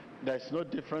 there is no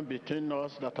difference between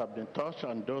us that have been touched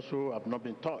and those who have not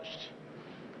been touched.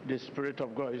 The Spirit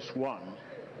of God is one.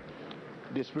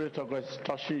 The Spirit of God is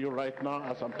touching you right now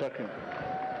as I'm talking.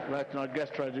 Right now,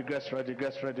 get ready, get ready,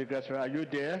 get ready, get ready. Are you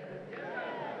there?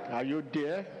 Are you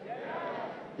there?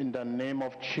 In the name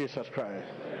of Jesus Christ.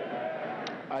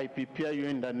 I prepare you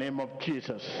in the name of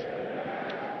Jesus.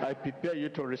 I prepare you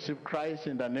to receive Christ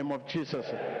in the name of Jesus.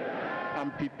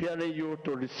 I'm preparing you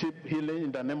to receive healing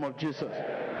in the name of Jesus.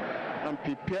 I'm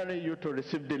preparing you to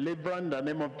receive deliverance in the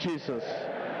name of Jesus.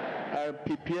 I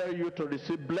prepare you to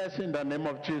receive blessing in the name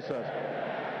of Jesus.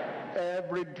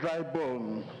 Every dry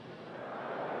bone,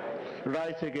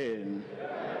 rise again.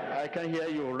 I can hear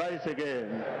you, rise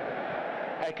again.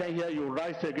 I can hear you,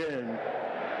 rise again.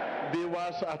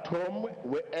 Viewers at home,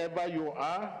 wherever you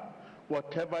are,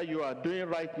 whatever you are doing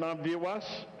right now, viewers,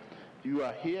 you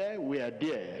are here, we are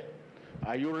there.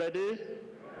 Are you ready?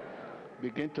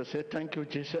 Begin to say, thank you,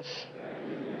 Jesus.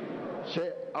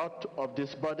 Say, out of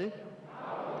this body,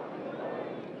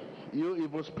 you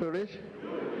evil spirit,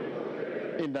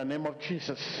 in the name of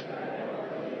Jesus.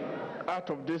 Out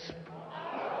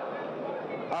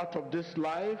of this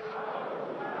life,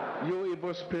 you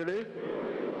evil spirit,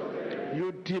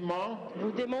 you demon,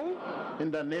 Vous démons,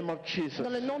 in the name of Jesus. dans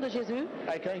le nom de Jésus,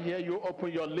 I can hear you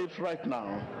open your lips right now.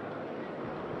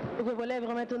 ouvrez vos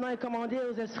lèvres maintenant et commandez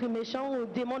aux esprits méchants, aux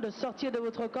démons de sortir de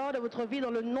votre corps, de votre vie, dans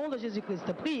le nom de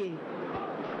Jésus-Christ. Priez.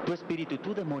 Tu espíritu,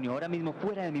 tu demonio, ahora mismo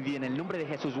fuera de mi vida en el nombre de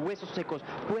Jesús, huesos secos,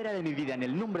 fuera de mi vida en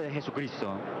el nombre de Jesucristo.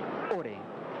 Ore.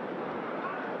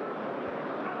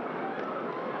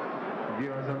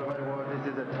 Viewers all over the world,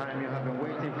 this is the time you have been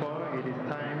waiting for. It is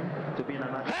time to be in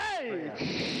an Hey!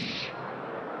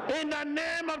 In the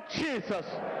name of Jesus.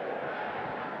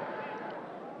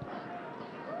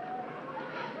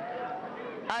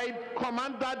 I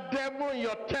command that devil in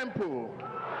your temple,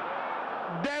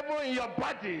 devil in your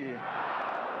body,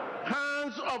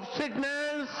 hands of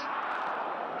sickness,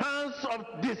 hands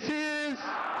of disease,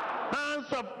 hands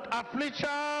of affliction,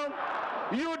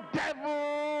 you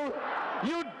devil,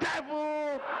 you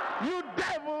devil, you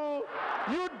devil,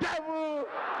 you devil,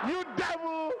 you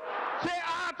devil, say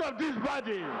out of this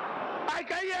body. I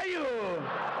can hear you.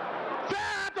 Say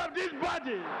out of this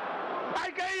body. I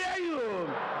can hear you.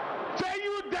 Say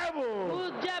you devil.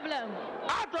 Vous, diable,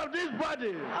 Out of this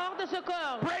body. hors de ce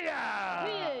corps. Prayer.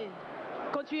 Priez.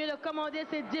 Continuez de commander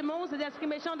ces démons, ces esprits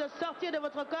méchants de sortir de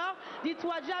votre corps.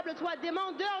 Dites-toi diable, toi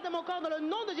démon, dehors de mon corps dans le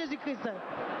nom de Jésus-Christ.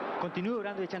 Continúe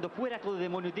orando y echando fuera todo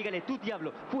demonio. Dígale, tú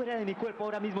diablo, fuera de mi cuerpo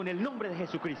ahora mismo en el nombre de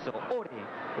Jesucristo. Ore.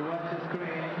 watch the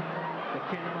screen. The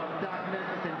kingdom of darkness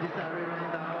is in disarray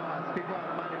right now as people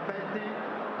are manifesting.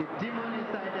 The demon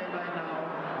inside them right now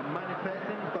are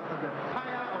manifesting because of the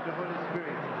fire of the Holy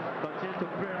Spirit. Continue to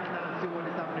pray right now and see what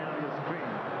is happening on your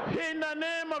screen. In the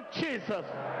name of Jesus.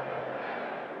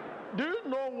 Do you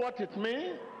know what it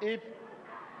means? If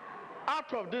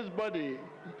out of this body,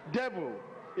 devil,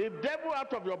 if devil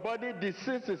out of your body,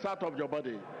 disease is out of your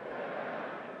body.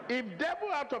 If devil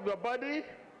out of your body,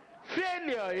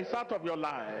 failure is out of your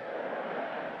life.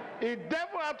 If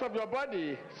devil out of your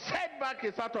body, setback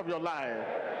is out of your life.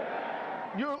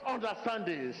 You understand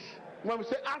this? When we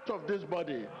say out of this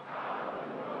body,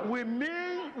 we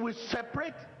mean we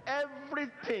separate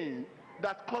everything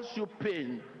that causes you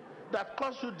pain, that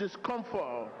causes you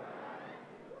discomfort.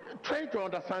 Try to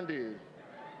understand it.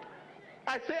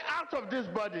 I say out of this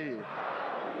body.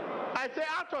 I say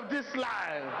out of this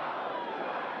life.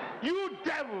 You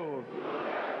devil.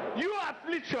 You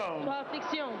affliction. Toi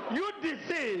affliction, You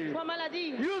disease. toi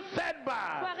maladie, You toi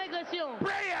setback. régression.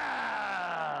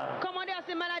 Prayer. Commandez à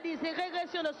ces maladies, ces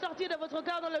régressions de sortir de votre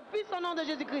corps dans le puissant nom de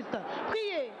Jésus-Christ.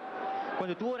 Priez.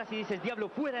 Cuando tú oras y dices, diablo,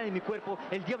 fuera de mi cuerpo,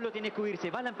 el diablo tiene que huir,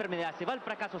 se va la enfermedad, se va el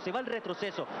fracaso, se va el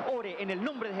retroceso. Ore en el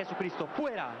nombre de Jesucristo,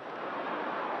 fuera.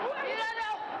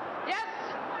 Yes,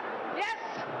 yes,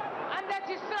 and the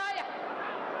destroyer.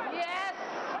 Yes,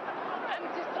 I'm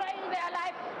destroying their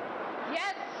life.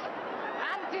 Yes,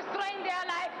 I'm destroying their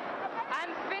life. I'm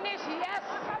finished. Yes,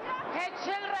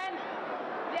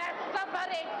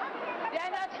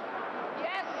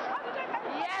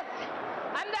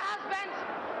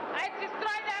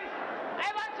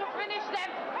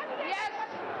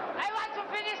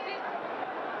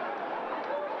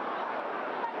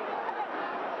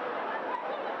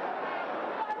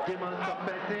 demons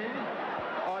confessing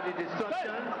all the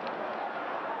destruction.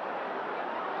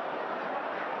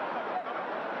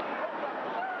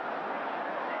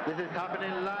 This is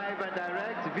happening live and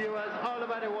direct. Viewers all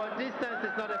over the world. Distance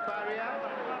is not a barrier.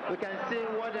 We can see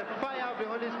what the fire of the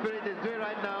Holy Spirit is doing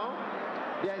right now.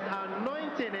 There is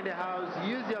anointing in the house.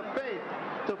 Use your faith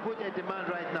to put a demand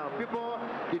right now. People,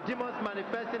 the demons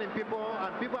manifesting in people, and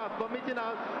people are vomiting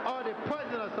out all the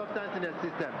poisonous substance in their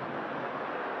system.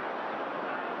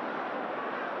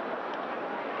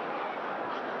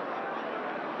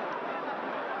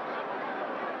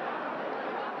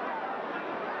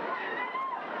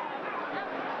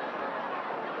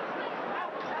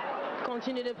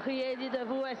 Continuez de prier,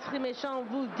 dites-vous, esprit méchant,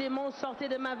 vous démons, sortez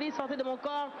de ma vie, sortez de mon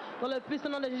corps, dans le puissant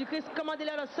nom de Jésus-Christ,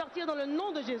 commandez-leur de sortir dans le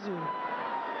nom de Jésus.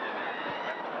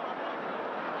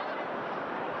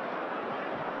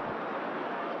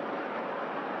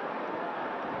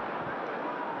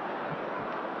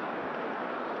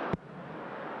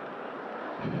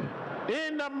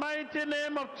 In the mighty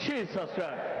name of Jesus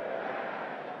Christ.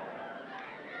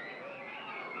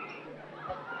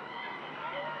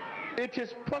 It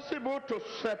is possible to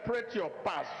separate your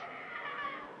past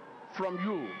from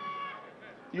you.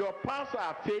 Your past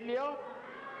are failure.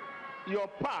 Your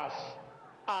past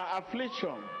are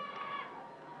affliction.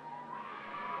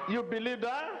 You believe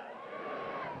that?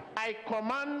 I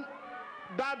command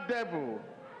that devil,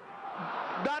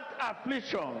 that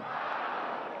affliction,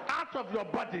 out of your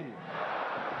body.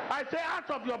 I say out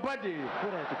of your body.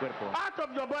 Fuera de tu cuerpo. Out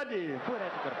of your body. Fuera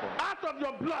de tu cuerpo. Out of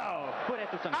your blood. Fuera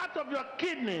de tu sangre. Out of your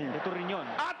kidney. De tu riñón.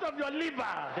 Out of your liver.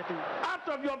 Out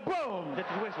of your bone. De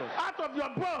tus huesos. Out of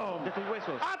your bone. De tus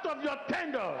huesos. Out of your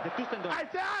tendon. De tus tendones. I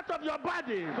say out of your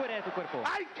body. Fuera de tu cuerpo.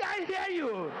 I can hear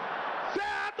you. Say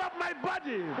out of my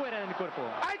body. Fuera de mi cuerpo.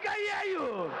 I can hear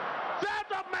you. Say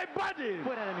out of my body.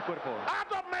 Fuera de mi cuerpo.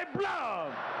 Out of my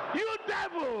blood. You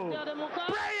devil. Seigneur de mon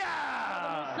corps, Prayer. de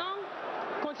mon sang,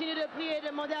 continuez de prier et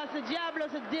demander à ce diable,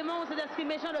 ce démon, cet esprit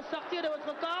méchant de sortir de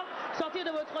votre corps, sortir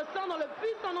de votre sang dans le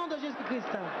puissant nom de Jésus-Christ.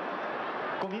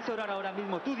 Comienza a orar ahora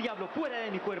mismo, tu diablo, fuera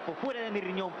de mi cuerpo, fuera de mi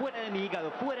riñón, fuera de mi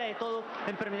hígado, fuera de toda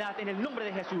enfermedad, en el nombre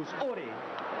de Jesús. Ore.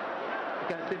 You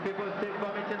can see people still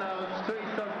vomiting out strange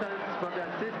substance from their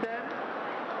system,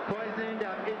 poison they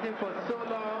have eaten for so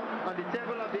long on the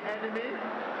table of the enemy.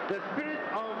 The Spirit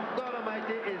of God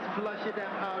Almighty is flushing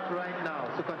them out right now.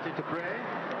 So continue to pray.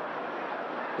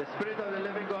 The Spirit of the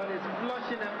living God is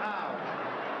flushing them out.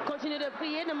 Continuez de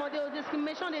prier, demandez aux esprits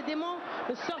méchants des démons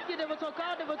de sortir de votre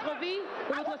corps, de votre vie,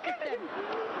 de votre système.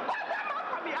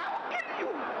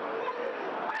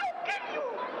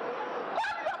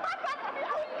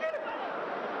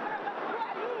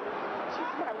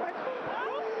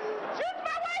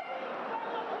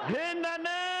 In the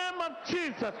name of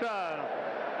Jesus Christ.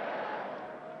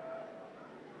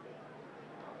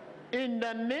 In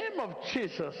the name of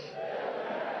Jesus,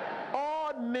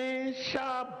 all knees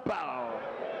shall bow.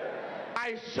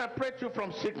 I separate you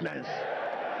from sickness.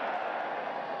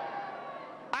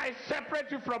 I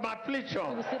separate you from Je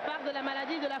affliction. vous sépare de la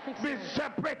maladie, de Be l'affliction.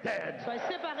 separated. Soyez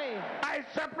séparés. I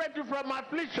separate you from Je vous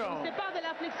affliction. sépare de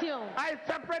l'affliction. I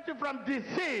separate you from Je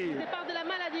disease. vous sépare de la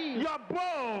maladie. Your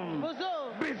bones Vos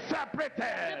os, be separated.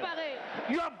 séparés.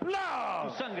 Your blood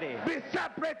Tu sangre be es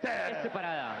separated.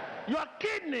 separada. Your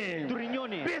kidney Tus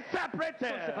riñones be son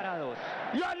separated. separados.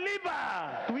 Your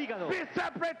liver Tu hígado be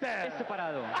separated. es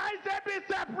separado. I say be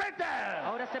separated.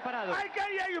 Ahora separado. I can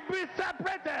hear you. Be Ahora te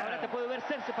separated. puedo ver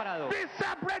ser separado. Be Ser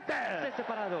separated.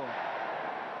 separado.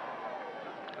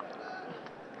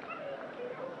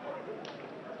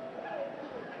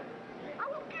 I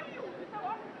will kill you.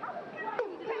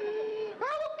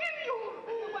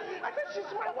 I said,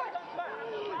 she's my wife.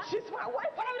 She's my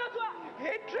wife.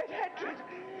 Hatred, hatred.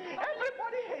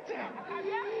 Everybody hates her.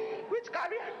 Which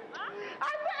career?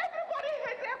 I said, everybody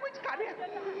hates her. Which career?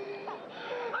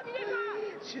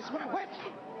 She's my wife.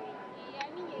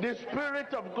 The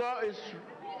Spirit of God is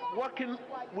working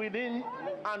within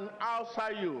and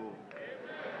outside you.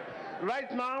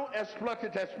 Right now, exploit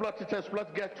it, exploit it,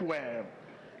 exploit. Get well.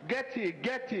 Get it,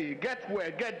 get it, get well,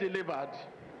 get delivered.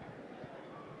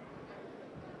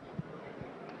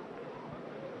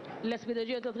 L'Esprit de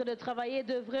Dieu est en train de travailler,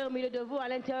 d'œuvrer au milieu de vous, à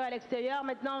l'intérieur et à l'extérieur.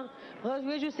 Maintenant,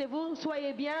 réjouissez-vous,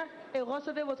 soyez bien et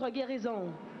recevez votre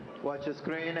guérison. Watch your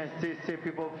screen and see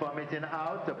people vomiting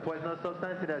out the poisonous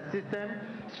substance in their system,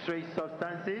 strange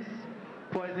substances,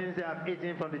 poisons they have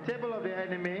eaten from the table of the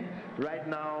enemy. Right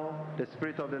now, the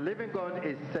Spirit of the living God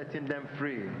is setting them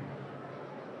free.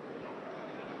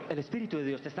 El Espíritu de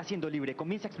Dios te está haciendo libre.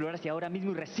 Comienza a explorar hacia ahora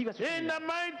mismo y reciba su In sanidad. the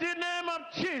mighty name of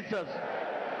Jesus.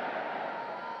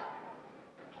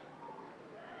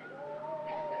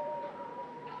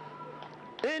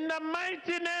 In the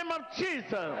mighty name of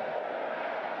Jesus,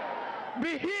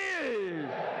 be healed.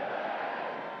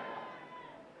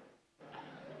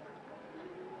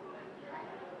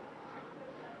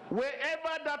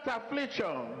 Wherever that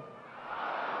affliction,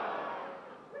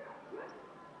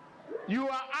 you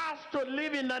are asked to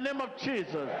live in the name of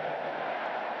Jesus.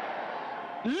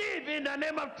 Live in the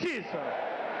name of Jesus.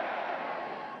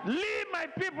 Leave my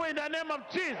people in the name of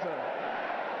Jesus.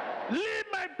 Leave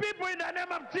my people in the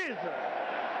name of Jesus.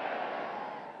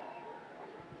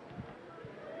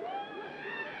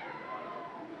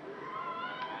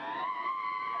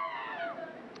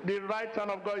 The right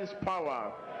hand of God is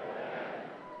power.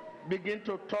 Begin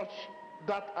to touch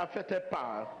that affected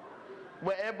part.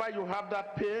 Wherever you have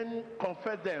that pain,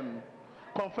 confess them.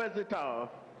 Confess it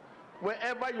out.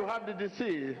 Wherever you have the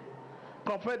disease,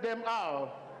 confess them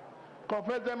out.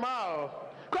 Confess them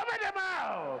out. Confess them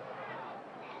out.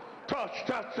 Touch,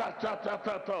 touch, touch, touch, touch,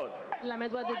 touch, touch. La main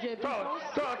droite de Dieu est Touch,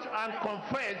 puissante. touch, and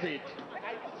confess it.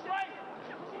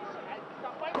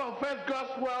 Confess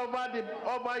God's word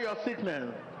over your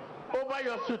sickness, over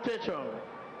your situation.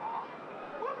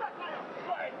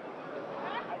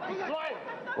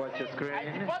 Watch the screen.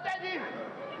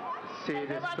 See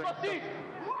the strength.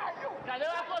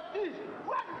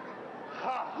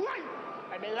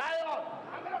 I'm a lion.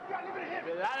 I'm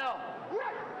a lion.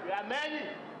 You are many.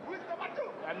 You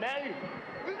are many.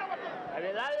 I'm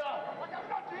a lion.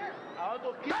 I want to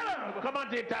kill you. Come on,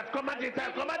 take that. Come on, take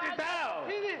that. Come on, take that.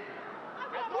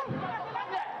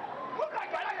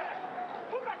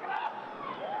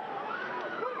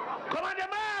 Command them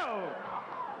out.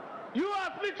 You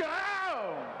affliction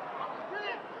out.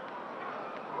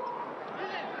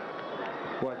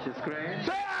 Watch the screen.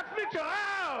 Say affliction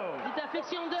out. Dites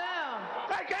affliction dehors.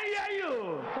 I can hear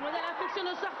you. Commandez à l'affliction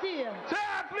de sortir. Say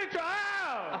affliction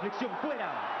out. Aflicción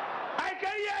fuera. I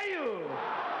can hear you.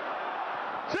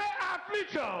 Say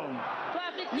affliction. Toi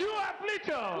affliction. You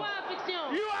affliction. Toi affliction.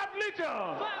 You affliction.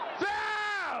 Say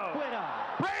out. Fuera.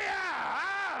 Pray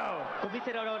out. Comience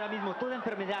a orar ahora mismo. Toda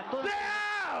enfermedad, toda Say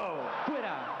out.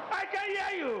 fuera. I can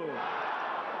hear you.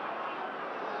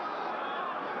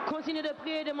 Continuez de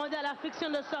prier et demandez à l'affliction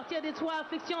de sortir des trois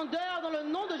afflictions dehors dans le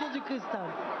nom de Jésus-Christ.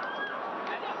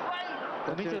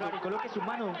 Comience a orar y coloque su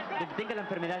mano donde tenga la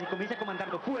enfermedad y comience a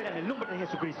comandarlo fuera en el nombre de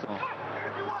Jesucristo.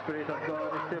 The Spirit of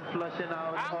God is still flushing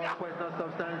out all poisonous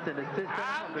substance in the system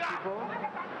of the people.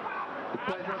 The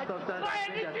poisonous substance has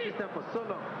been in their system for so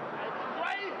long.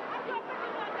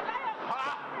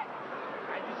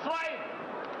 I destroy him.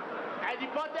 I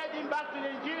deported him back to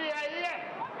Nigeria here.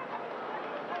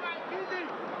 Come and kill him.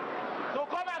 So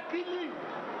come and kill him.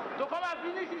 So come and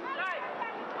finish his life.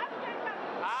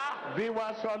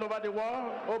 Viewers all over the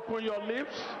world, open your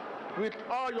lips with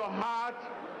all your heart.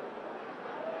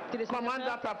 Command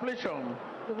that affliction.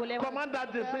 Command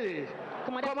that disease.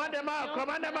 Command them out.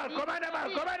 Command them out. Command them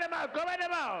out. Command them out. Command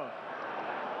them out.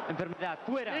 Enfermedad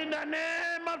fuera. In the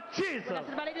name of Jesus. La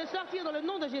parler de sortir dans le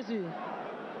nom de Jésus.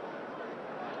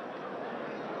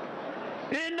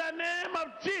 In the name of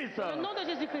Dans le Jesus. nom de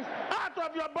Jésus-Christ. Out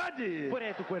of your body. Fuera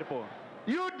de tu cuerpo.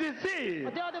 You disease.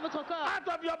 En dehors de votre corps. Out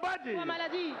of your body. Toi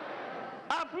maladie.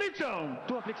 Affliction.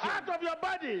 Tu aflicción. Out of your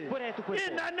body. Fuera de tu cuerpo.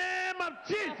 In the name of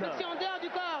Jesus. Affliction en dehors du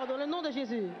corps dans le nom de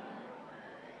Jésus.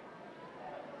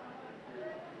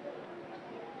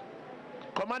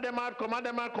 Command them out. Command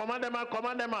them out. Command them out.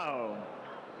 Command them out.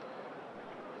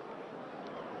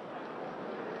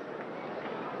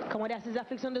 Commandez à ces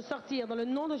afflictions de sortir dans le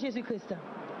nom de Jésus-Christ.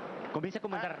 Comience a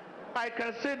comandar. I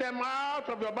can see them out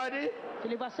of your body. Je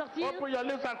les vois sortir Open your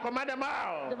lips and command them de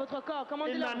out. votre corps. In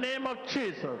Commandez-leur the name of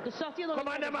Jesus. de sortir dans le nom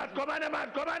Command de them out. Jésus. Command them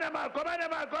out. Command them out. Command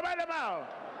them out. Command them out.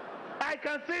 I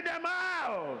can see them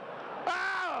out.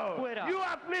 Out. Fuera. You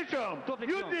affliction. Tu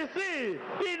You aflicción. disease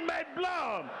in my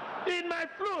blood, in my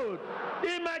fluid,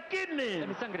 in my kidney, En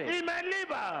mi sangre. in my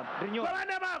liver. Riñón. Command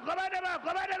them out. Command them out.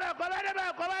 Command them out. Command them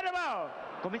out. Command them out.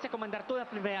 Comience a comandar toda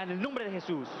enfermedad en el nombre de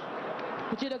Jesús.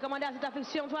 Dieu de commander à cette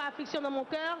affliction, toi affliction dans mon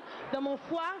cœur, dans mon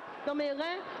foie, dans mes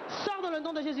reins, sors dans le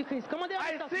nom de Jésus-Christ. Commandez-leur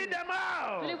I de see sortir. them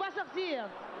Je les out. vois sortir.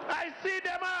 I see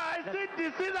them out. I see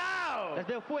disease out. Las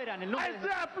veo fuera en el I nombre de see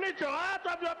Jesús. affliction out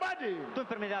of your body. Tu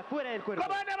enfermedad fuera del cuerpo.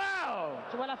 Command them out.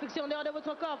 Je vois l'affliction dehors de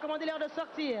votre corps. Commandez-leur de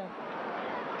sortir.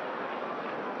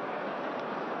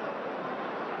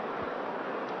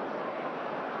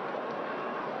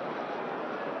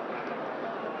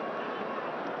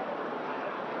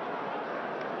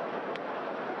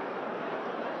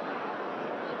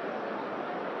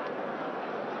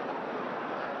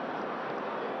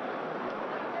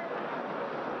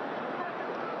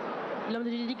 L'homme de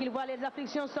Dieu dit qu'il voit les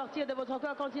afflictions sortir de votre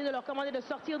corps. Continuez de leur commander de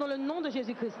sortir dans le nom de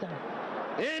Jésus-Christ.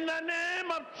 In the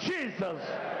name of Jesus.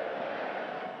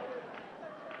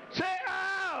 Say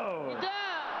out.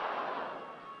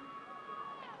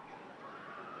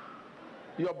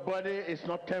 Your body is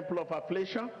not temple of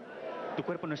affliction. Tu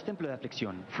cuerpo no es templo de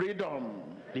aflicción. Freedom.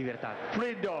 Libertad.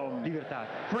 Freedom. Libertad.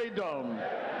 Freedom.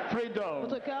 Freedom.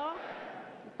 Votre corps,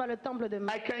 pas le temple de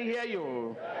I can hear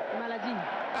you. maladie.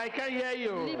 I can hear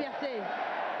you. Liberté.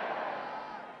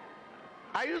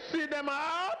 Are you see them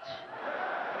out?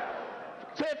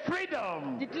 Say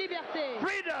freedom. Dites liberté.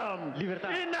 Freedom.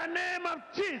 Libertad. In the name of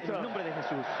En Jesus. el nombre de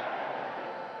Jesús.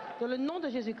 Dans le nom de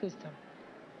Jésus-Christ.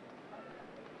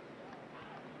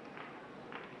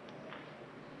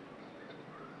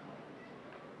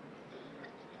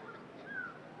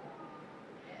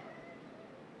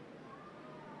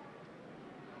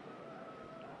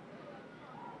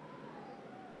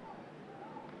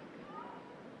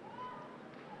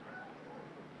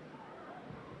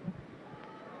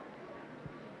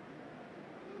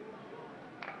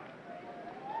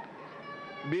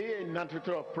 Be in attitude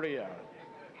of prayer.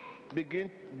 Be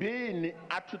in the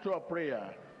attitude of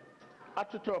prayer.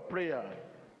 Attitude of prayer.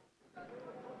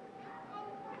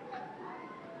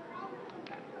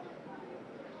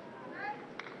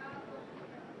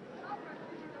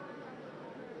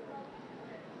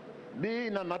 Be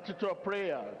in an attitude of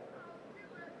prayer.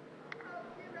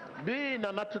 Be in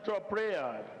an attitude of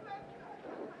prayer.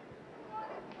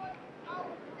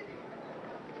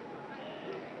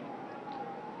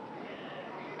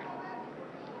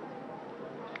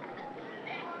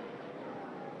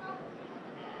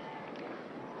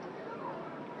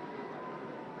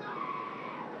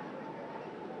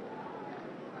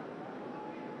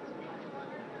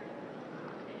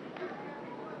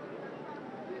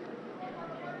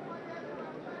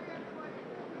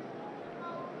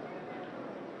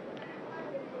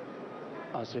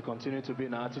 As we continue to be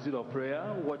in an attitude of prayer,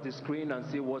 watch the screen and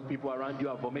see what people around you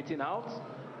are vomiting out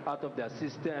of their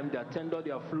system, their tender,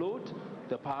 their fluid.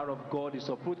 The power of God is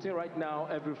uprooting right now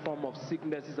every form of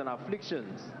sicknesses and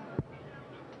afflictions.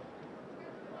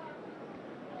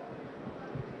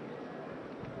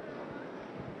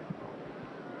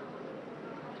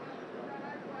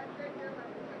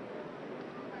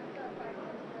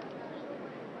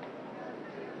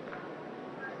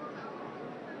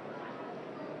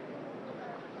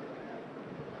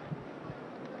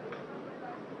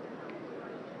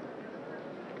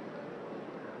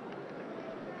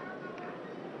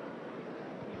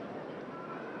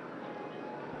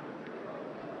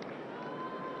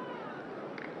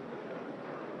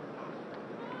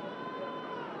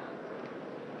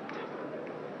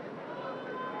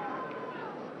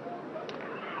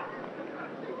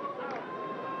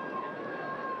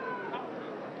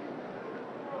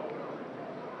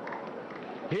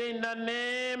 In the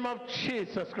name of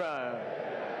Jesus Christ.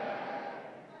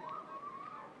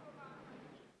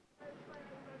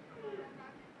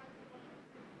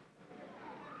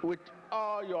 With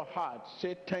all your heart,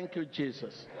 say thank you,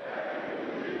 Jesus.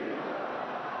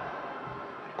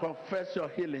 Confess your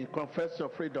healing, confess your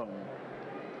freedom.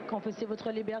 Confessez votre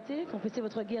liberté, confessez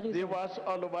votre guérison. Viewers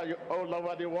all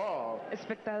over the world.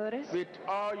 Espectadores, With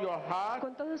all your heart,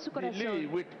 con todo su believe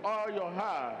corazón, with all your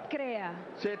heart. crea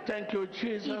Say thank you,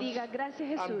 Jesus. y diga gracias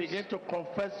And Jesús begin to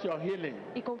confess your healing.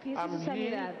 y confiese I'm su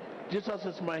sanidad. healed. Jesus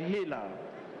is my healer.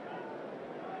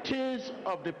 Things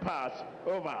of the past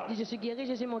over. Dis, je suis guéri,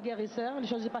 Jésus est mon guérisseur. Les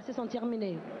choses du passé sont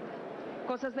terminées.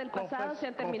 Cosas del pasado se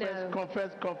han terminado. confess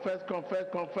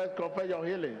your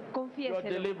healing, your Confiéselo.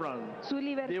 deliverance. Su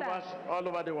Viewers libertad. all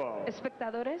over the world.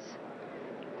 Espectadores,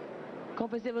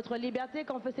 Confessez votre liberté,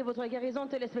 confessez votre guérison,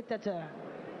 téléspectateurs.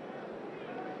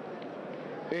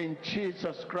 In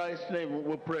Jesus Christ's name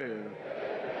we pray.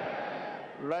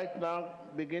 Right now,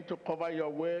 begin to cover your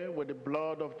way with the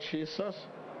blood of Jesus.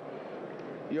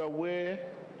 Your way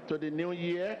to the new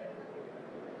year.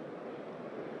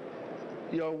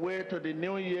 Your way to the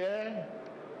new year.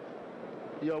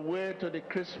 Your way to the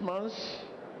Christmas.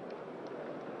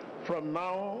 From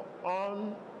now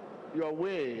on, your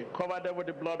way, cover them with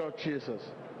the blood of Jesus.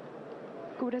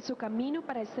 cubre su camino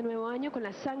para este nuevo año con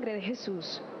la sangre de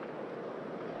Jesús.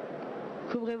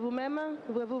 Couvrez-vous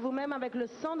vous-même avec le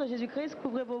sang de Jésus-Christ,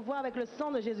 couvrez vos voies avec le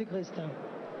sang de Jésus-Christ.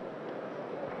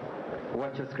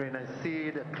 Watch your screen and see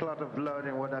the clot of blood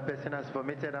in what that person has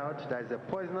vomited out. There is a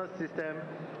poisonous system,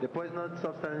 the poisonous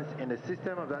substance in the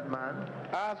system of that man.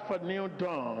 Ask for new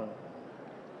dawn.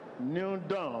 New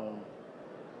dawn.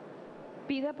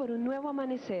 Pida por un nuevo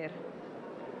amanecer.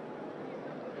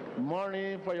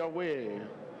 Money for your way.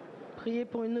 Priez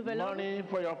pour une nouvelle ordre, Money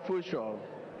for your future.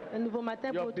 Un nouveau matin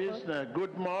pour Your business,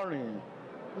 good morning.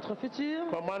 votre futur,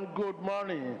 Command good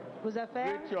morning. vos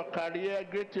affaires.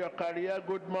 Greet your career,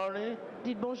 good morning.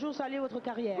 Dites bonjour, saluez votre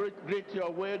carrière. Greet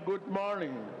your way, good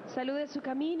morning. Salude su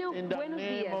camino. In the Buenos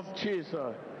name días. of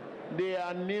Jesus. They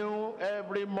are new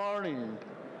every morning.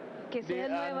 Que They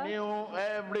sean are nuevas. new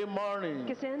every morning.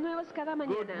 Que sean nuevas cada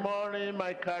Good mañana. morning,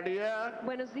 my career.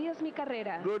 Buenos días, mi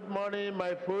carrera. Good morning,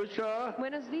 my future.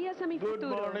 Buenos días a mi Good futuro.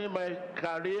 morning, my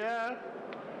career.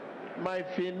 My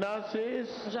finances.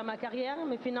 Bonjour à ma carrière,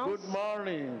 mes finances. Good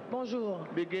morning. Bonjour.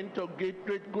 Begin to greet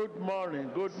good morning.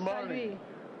 Good morning.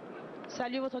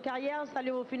 Saluez votre carrière,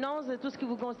 saluez vos finances, et tout ce qui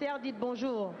vous concerne, dites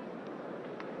bonjour.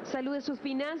 Salude sus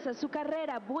finanzas, su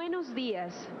carrera. Buenos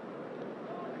días.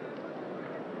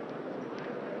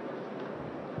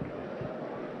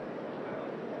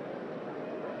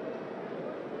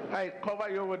 I cover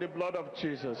you with the blood of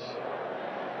Jesus.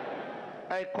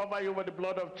 I cover you with the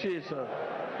blood of Jesus.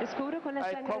 Les cubro con la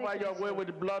I sangre cover de your way Cristo. with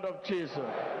the blood of Jesus.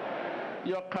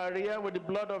 Your career with the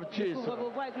blood of Jesus. Couvre vos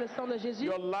voies avec le sang de Jésus.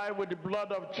 Your life with the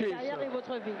blood of Jesus. Carrière et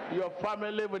votre vie. Your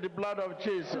family with the blood of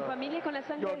Jesus. Su familia con la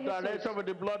sangre Your de Jesús. direction with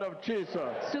the blood of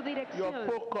Jesus. Su Your dirección.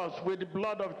 focus with the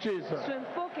blood of Jesus. Su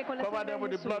enfoque con la Cover sangre them de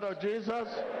with the blood Jesús. of Jesus.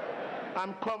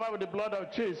 I'm covered with the blood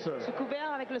of Jesus. Je suis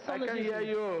couvert avec le sang I de can Jésus. hear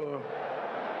you.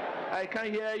 I can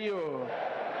hear you.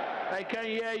 I can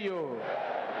hear you.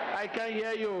 I can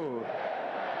hear you.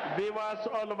 Viewers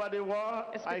all over the world,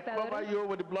 I cover you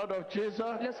with the blood of Jesus.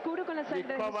 Los cubro con la Be sangre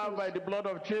de covered by Jesús. the blood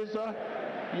of Jesus.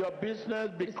 Your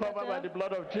business be covered by the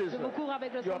blood of Jesus. Je vous couvre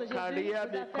avec le sang Your de Jésus. career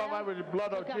Vos be affaires, covered with the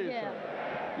blood of votre Jesus.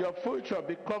 carrière. Your future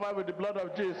be covered with the blood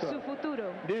of Jesus. Su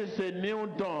futuro. This is a new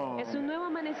dawn. Es un nuevo A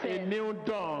amanecer. new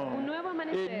dawn. Un nuevo A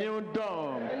amanecer. new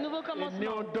dawn. Un nouveau A commencement.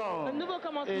 new dawn. Un nouveau A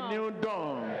commencement. new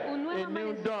dawn. Un nuevo A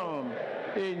new amanecer. dawn.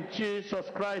 In Jesus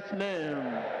Christ's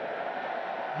name.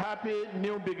 Happy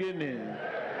new beginning.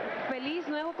 Feliz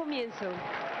nuevo comienzo.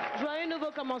 Joyeux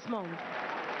nouveau commencement.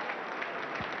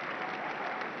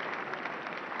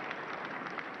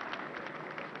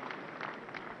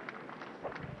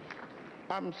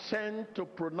 I'm sent to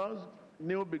pronounce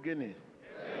new beginning.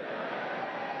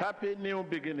 Happy new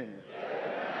beginning.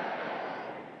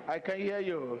 I can hear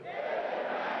you.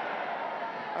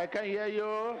 I can hear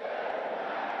you.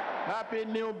 Happy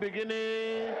new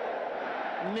beginning.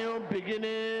 New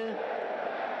beginning.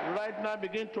 Right now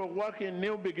begin to walk in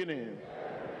new beginning.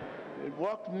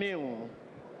 Walk new.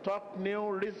 Talk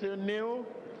new. Listen new.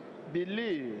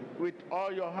 Believe with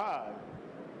all your heart.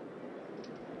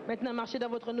 Maintenant, marchez dans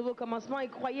votre nouveau commencement et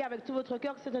croyez avec tout votre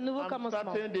cœur que c'est un nouveau I'm commencement.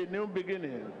 starting the new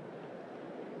beginning.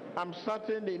 I'm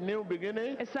starting the new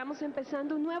beginning. Estamos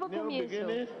empezando un nuevo New comienzo.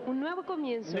 beginning. Un nuevo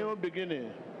comienzo. New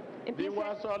beginning. Empiece-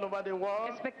 Viewers all over the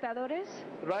world. Espectadores,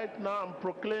 Right now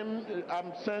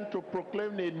I'm sent to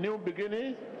proclaim a new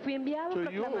beginning. fui enviado To a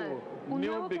proclamar you, un new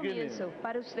nuevo beginning. comienzo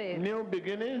para usted. New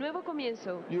beginning. Nuevo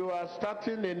comienzo. You are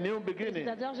starting a new beginning.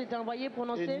 Félicitateur, j'ai été envoyé pour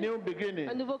A annoncer new beginning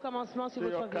un nouveau commencement sur to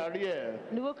votre your vie. career,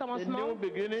 Nouveau commencement new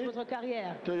beginning sur votre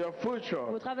carrière, to your future,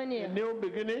 votre a avenir. new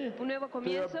beginning Un nuevo to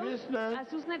your comienzo business, a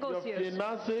sus your negocios,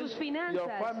 finances, sus finanzas, your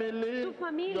family, su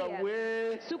familia, your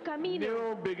way, su camino.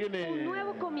 new beginning, Un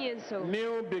nuevo comienzo.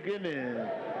 new beginning,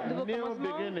 Nouveau new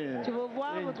commencement beginning, sur vos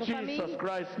voies, in votre Jesus famille,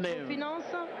 Christ's vos name.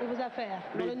 finances et vos affaires.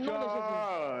 Dans le nom de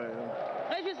Jésus. Rejoice.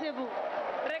 Réjouissez-vous.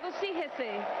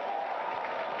 Regocíjese.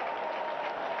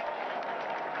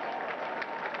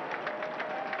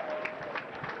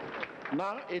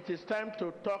 Now it is time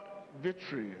to talk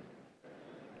victory.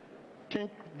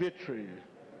 Think victory.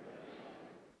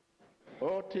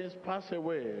 All things pass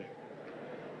away.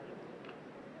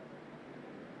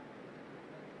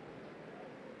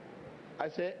 I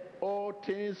say, all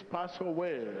things pass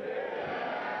away.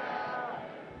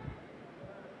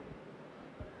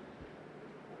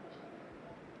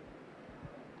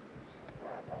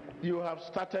 You have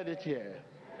started it here.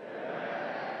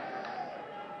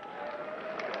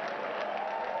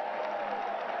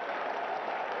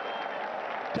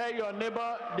 Tell your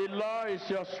neighbor, the law is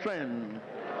your strength.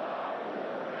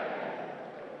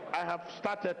 I have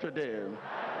started today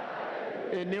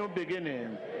a new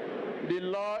beginning. The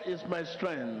law is my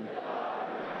strength.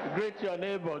 Greet your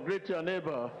neighbor, greet your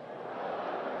neighbor.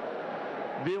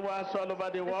 Viewers all over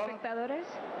the world, Espectadores,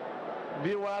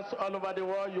 viewers all over the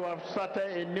world, you have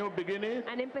started a new beginning.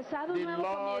 han empezado The un nuevo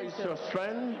law is your comienzo.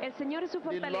 strength. El Señor es su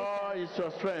The law fortaleza. is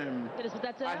your strength.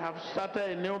 Téléspectateurs, I have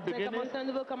started a new vous avez beginning. commencé un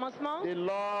nouveau commencement. The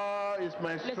law is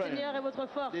my Le Seigneur est strength. votre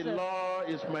force. The Le law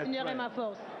is my Seigneur est ma strength.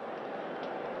 force.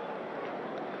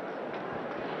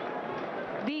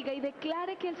 Diga y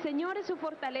declare que el Señor es su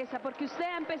fortaleza porque usted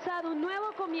ha empezado un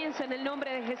nuevo comienzo en el nombre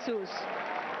de Jesús.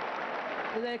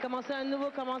 Vous allez commencer un nouveau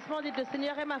commencement. Dites, le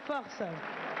Seigneur est ma force.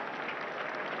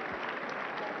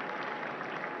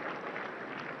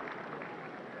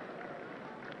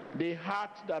 The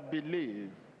heart that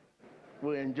believes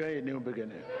will enjoy a new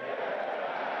beginning.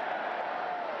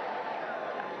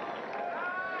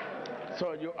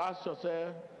 So you ask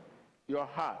yourself, your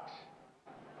heart,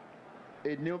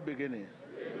 a new beginning.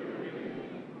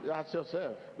 You ask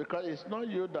yourself, because it's not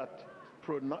you that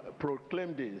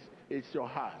proclaim this, it's your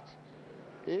heart.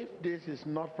 If this is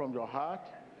not from your heart,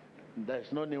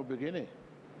 there's no new beginning.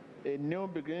 A new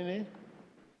beginning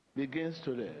begins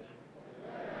today.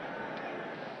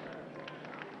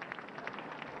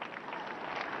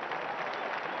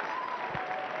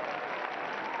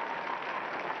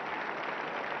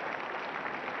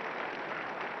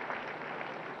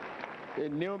 A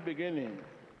new beginning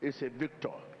is a victor.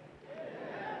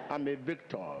 I'm a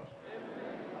victor.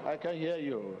 I can hear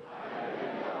you.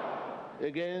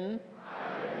 Again,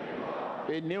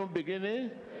 a new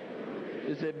beginning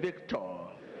is a victor.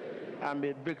 I'm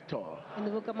a victor. Un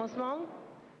nouveau commencement,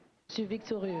 je suis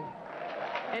victorieux.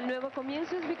 El nuevo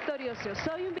comienzo es victorioso.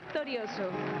 Soy un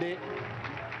victorioso.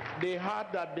 The heart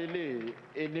that believes,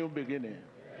 a new beginning.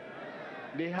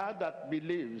 The heart that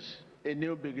believes, a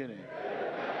new beginning.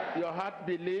 Your heart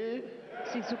believes,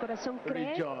 Si su corazón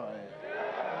cree, rejoice.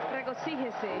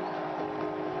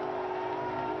 regocíjese.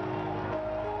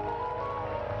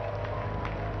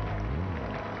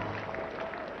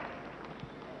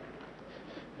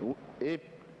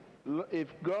 If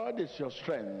God is your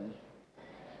strength,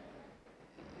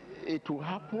 it will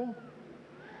happen.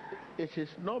 It is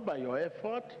not by your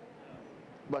effort,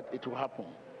 but it will happen.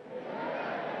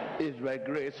 It's by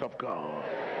grace of God.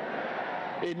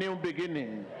 A new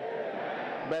beginning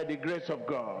by the grace of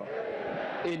God.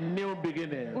 A new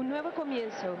beginning. Un nuevo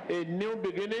comienzo. A new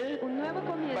beginning Un nuevo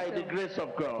by the comienzo. grace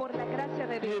of God. Por la gracia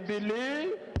de You Dios.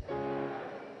 believe?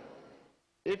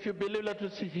 If you believe, let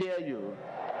us hear you.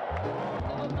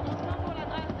 Nouveau commencement pour la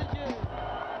grâce de Dieu.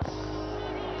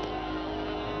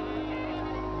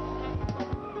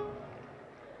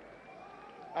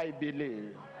 I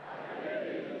believe.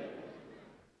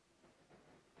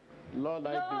 Lord,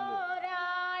 I believe. Lord,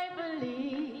 I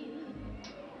believe.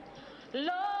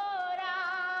 Lord,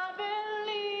 I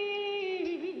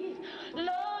believe.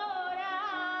 Lord,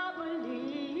 I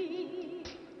believe.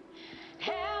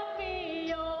 Help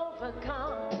me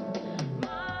overcome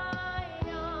my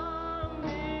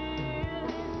unbelief.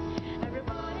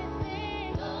 Everybody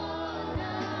sing. Lord,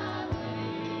 I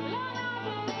believe. Lord, I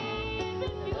believe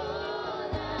in you.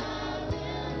 Lord, I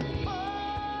believe. Oh,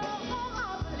 I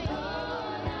believe.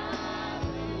 Lord, I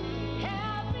believe.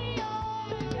 Help me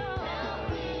overcome. Help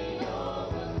me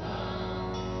overcome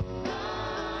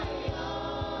my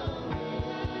unbelief.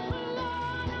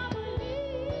 Lord, I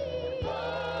believe.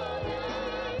 Lord, I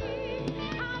believe.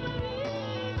 I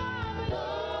believe.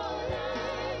 Lord,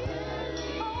 I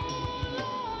believe. Oh,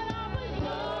 Lord, I believe.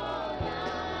 Lord,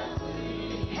 I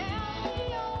believe. Help me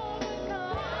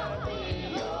overcome. Help me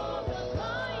overcome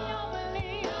my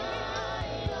unbelief.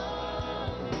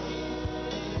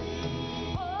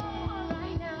 Oh,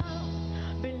 right now,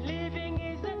 believing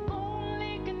is the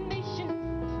only condition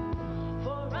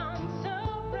for answer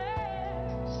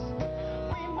prayers.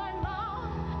 With my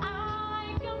mouth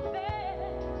I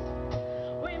confess,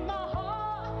 with my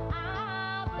heart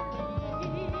I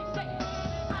believe. Say,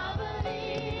 I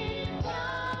believe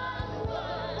God's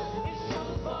word is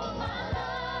true for my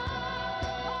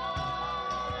life. Oh,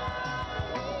 I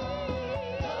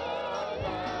believe.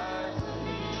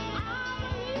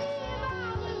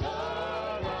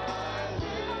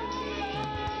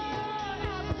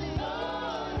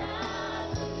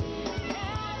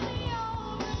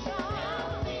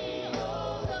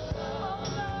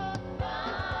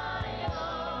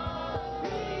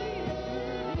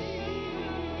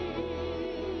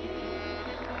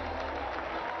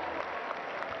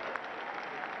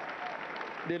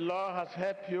 The Lord has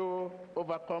helped you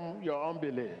overcome your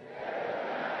unbelief.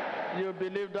 You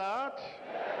believe that?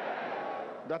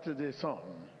 That is the song.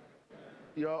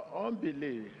 Your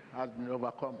unbelief has been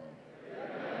overcome.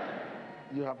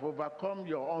 You have overcome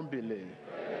your unbelief.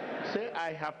 Say,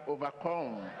 I have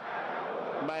overcome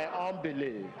my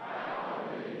unbelief.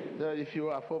 So if you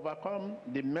have overcome,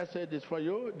 the message is for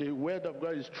you. The word of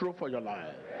God is true for your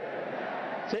life.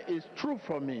 Say, it's true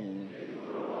for me.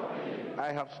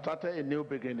 I have started a new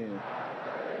beginning.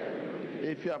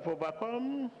 If you have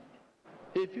overcome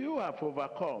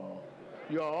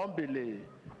your unbelief,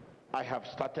 I have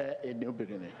started a new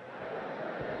beginning.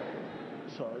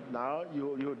 So now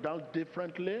you dance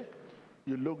differently,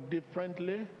 you look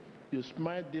differently, you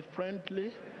smile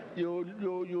differently,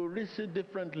 you receive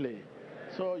differently.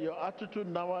 So your attitude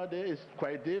nowadays is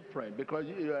quite different because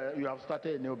you have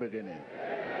started a new beginning.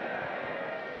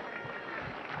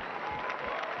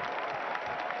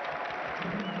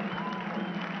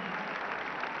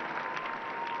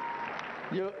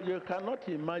 You cannot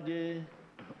imagine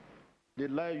the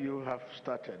life you have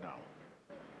started now.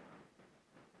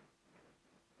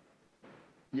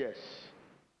 Yes,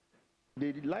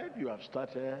 the life you have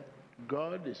started,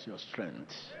 God is your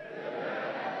strength.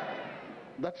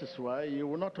 That is why you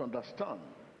will not understand.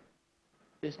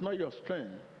 It's not your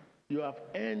strength. You have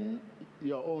earned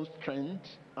your own strength,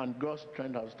 and God's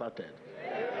strength has started.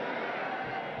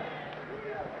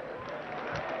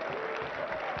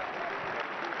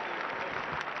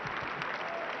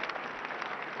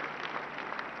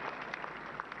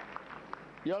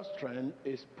 Your strength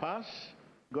is past,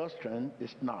 God's strength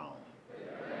is now.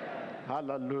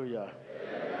 Hallelujah.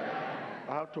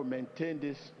 How to maintain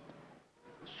this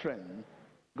strength,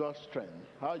 God's strength,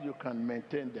 how you can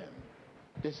maintain them.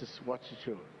 This is what you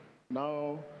should.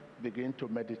 Now begin to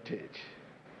meditate.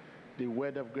 The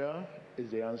word of God is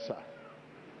the answer.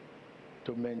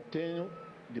 To maintain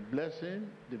the blessing,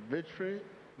 the victory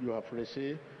you have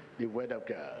received, the word of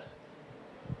God.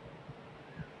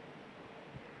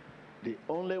 The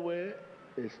only way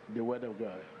is the word of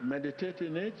God. Meditate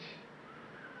in it,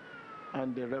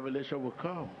 and the revelation will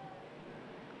come.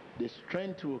 The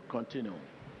strength will continue.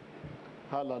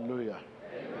 Hallelujah.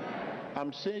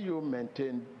 I'm saying you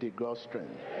maintain the God's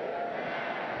strength.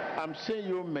 I'm saying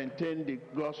you maintain the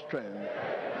God's strength.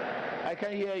 I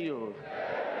can hear you.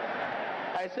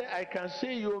 I say I can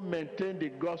see you maintain the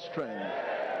God's strength.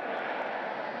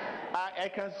 I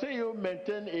can see you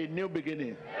maintain a new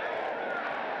beginning.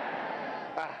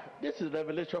 This is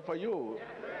revelation for you.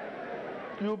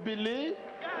 You believe?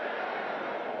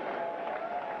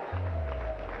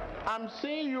 I'm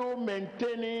seeing you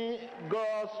maintaining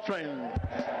God's strength.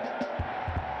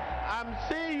 I'm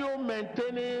seeing you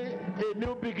maintaining a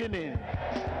new beginning.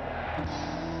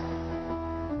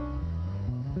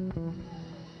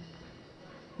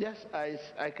 Yes,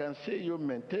 I can see you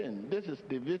maintain. This is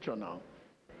the victory now.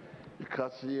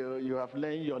 Because you have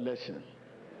learned your lesson.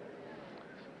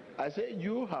 I say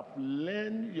you have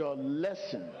learned your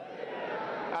lesson.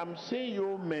 I'm seeing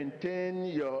you maintain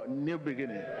your new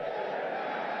beginning.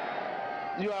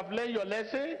 You have learned your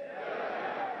lesson?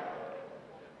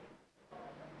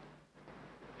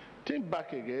 Think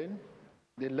back again,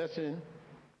 the lesson,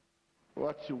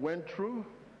 what you went through,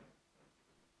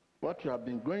 what you have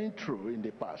been going through in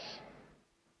the past.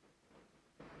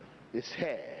 It's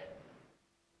here.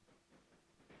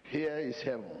 Here is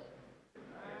heaven.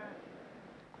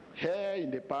 Here in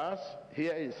the past,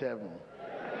 here is heaven.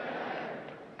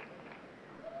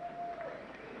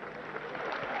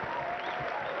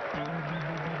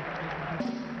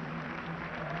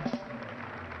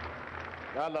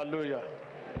 Hallelujah.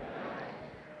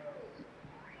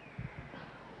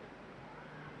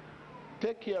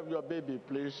 Take care of your baby,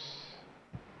 please.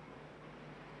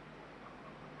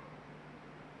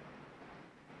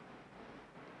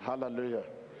 Hallelujah.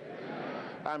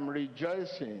 I'm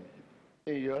rejoicing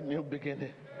in your new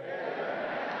beginning.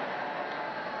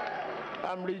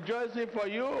 I'm rejoicing for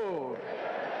you.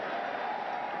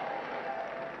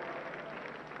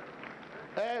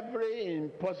 Every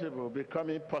impossible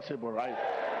becoming possible, right?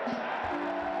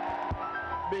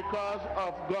 Because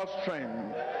of God's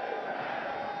strength.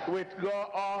 With God,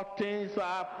 all things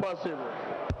are possible.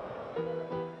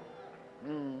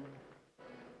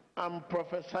 I'm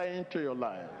prophesying to your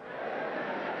life.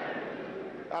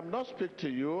 I'm not speaking to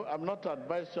you. I'm not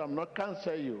advising you. I'm not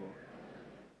counseling you.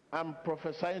 I'm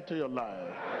prophesying to your life.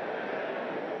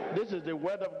 This is the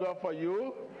word of God for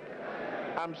you.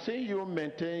 I'm seeing you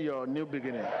maintain your new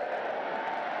beginning.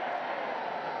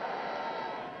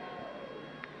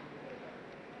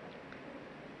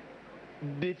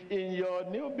 In your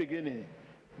new beginning,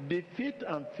 defeat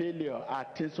and failure are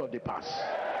things of the past.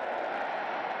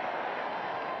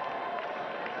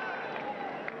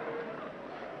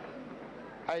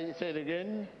 I say it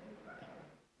again.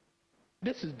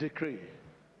 This is decree.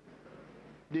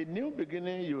 The new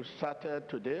beginning you started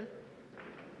today,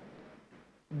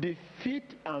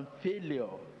 defeat and failure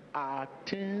are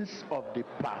things of the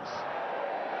past.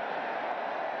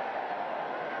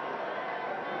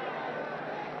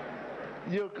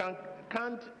 You can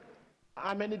count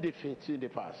how many defeats in the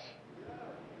past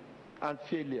and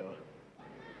failure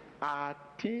are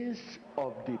things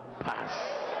of the past.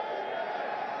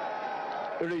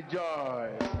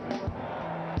 Rejoice.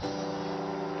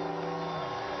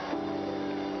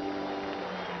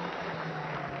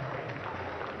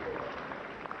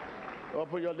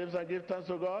 Open your lips and give thanks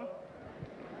to God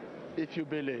if you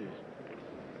believe.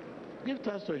 Give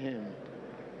thanks to him.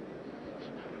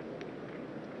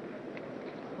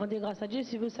 Rendez grâce à Dieu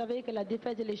si vous savez que la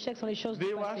défaite et l'échec sont les choses du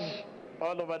Viewers passé.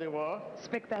 all over the world,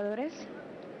 Espectadores,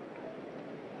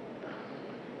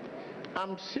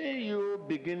 I'm seeing you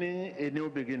beginning a new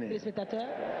beginning. Téléspectateurs,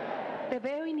 te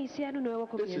veo iniciar un nuevo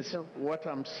This is comienzo. what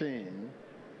I'm seeing,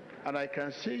 and I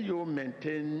can see you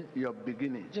maintain your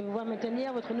beginning. je vous vois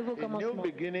maintenir votre nouveau A new commencement.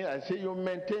 beginning, I see you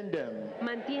maintain them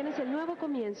Mantienes el nuevo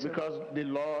comienzo because the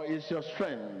Lord is your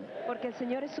strength. porque el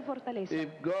Señor es su fortaleza. If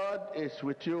God is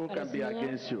with you, who Alors, can be Seigneur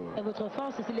against you? est votre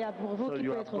force et s'il est pour vous, So qui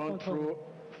you peut have être gone contre vous? through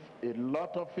a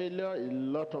lot of failure, a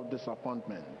lot of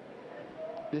disappointment.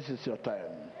 This is your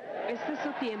time. Este es su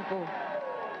tiempo.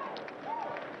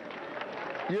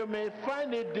 You may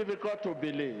find it difficult to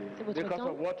believe C'est votre because temps.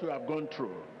 of what you have gone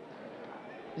through.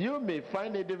 You may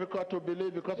find it difficult to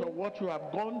believe because of what you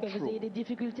have gone Que vous ayez through. des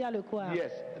difficultés à le croire.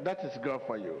 Yes, that is God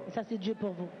for you. Et ça, c'est Dieu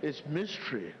pour vous. It's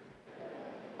mystery.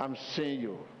 I'm seeing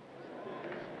you.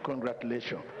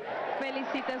 Congratulations.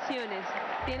 Felicitaciones.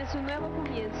 Tienes un nuevo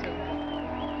comienzo.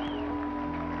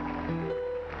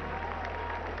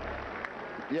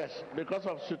 Yes, because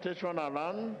of situation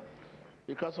around,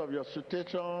 because of your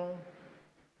situation,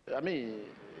 I mean,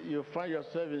 you find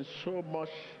yourself in so much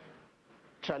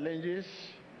challenges.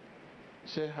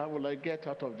 Say, how will I get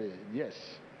out of this? Yes.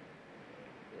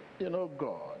 You know,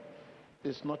 God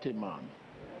is not a man.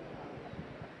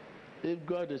 If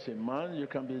God is a man, you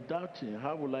can be doubting,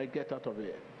 how will I get out of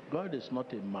it? God is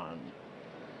not a man.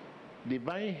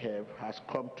 Divine help has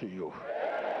come to you.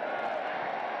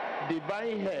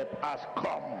 Divine help has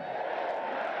come.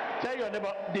 Tell your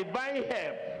neighbor, divine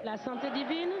help La santé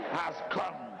divine has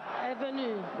come. est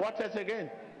venue. What else again?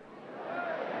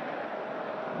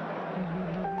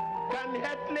 Can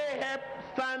earthly help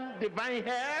stand divine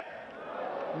help?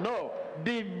 No.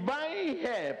 Divine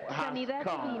help has Sanidad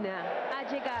come. divina ha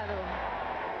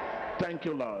llegado. Thank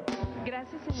you, Lord.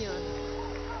 Gracias, Señor.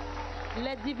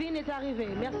 L'aide divine est arrivée.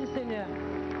 Merci Seigneur.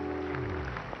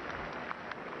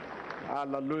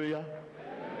 Hallelujah.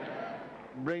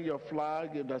 Bring your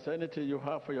flag. If there's anything you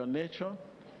have for your nation,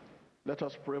 let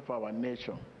us pray for our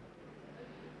nation.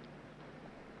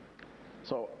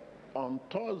 So on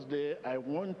Thursday, I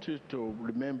want you to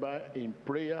remember in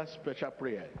prayer, special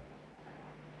prayer.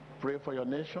 Pray for your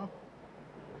nation.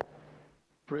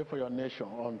 Pray for your nation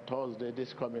on Thursday,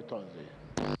 this coming Thursday.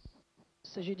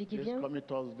 Ce jeudi qui This vient, coming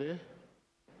Thursday,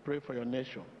 pray for your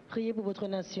nation. priez pour votre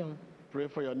nation. Pray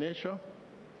for your nation.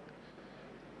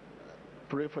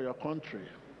 Pray for your country.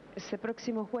 Este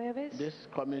próximo jueves, This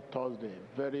coming Thursday,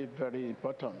 very, very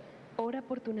important. ora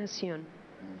por tu nación.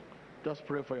 Just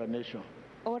pray for your nation.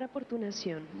 Ora por tu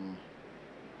nación.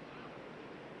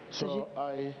 So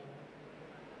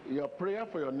your prayer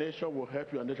for your nation will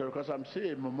help your nation because I'm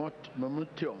seeing a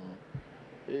momentum,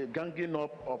 a ganging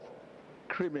up of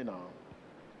criminal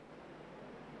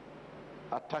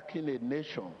attacking a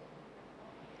nation.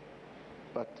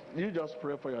 But you just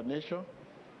pray for your nation.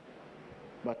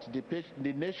 But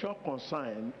the nation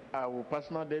concerned, I will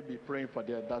personally be praying for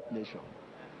that nation.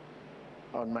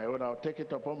 On my own, I'll take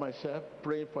it upon myself,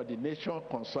 praying for the nation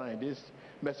concerned, this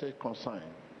message concerned.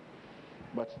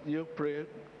 But you pray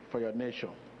for your nation.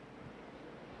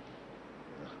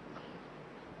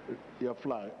 Your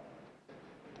flag.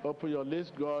 Open your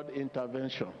list, God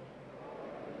intervention.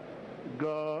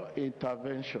 God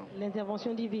intervention.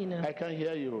 L'intervention divine. I can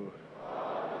hear you.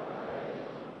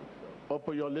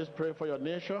 Open your list, pray for your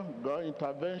nation, God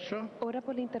intervention. Ora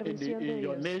por la intervención de In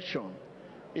your Dios. nation,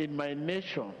 in my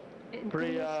nation, En tu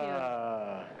prayer.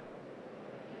 nación.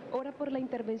 Ora por la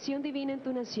intervención divina en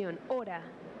tu nación. Ora.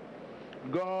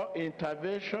 God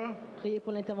intervention Priez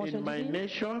pour l'intervention in my divine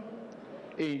nation,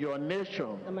 in your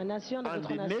nation, dans ma nation, dans and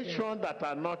votre the nation. nation that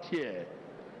are not here,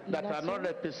 that are not nations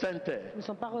represented. ne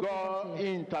sont pas God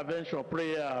représentées. intervention,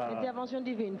 prayer. Intervention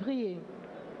divine, priez.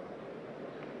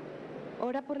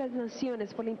 Ora por las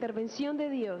naciones, por la intervención de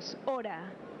Dios. Ora.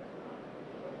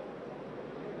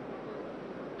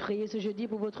 Priez ce jeudi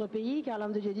pour votre pays, car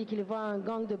l'homme de Dieu dit qu'il voit un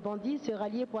gang de bandits se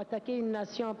rallier pour attaquer une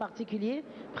nation en particulier.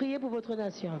 Priez pour votre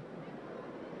nation.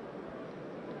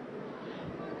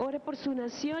 Ore por su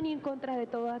nación y en contra de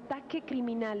todo ataque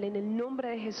criminal en el nombre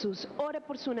de Jesús. Ore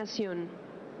por su nación.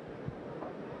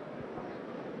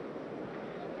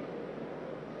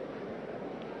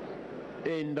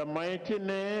 In the mighty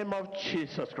name of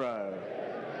Jesus Christ,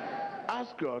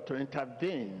 ask God to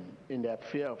intervene in the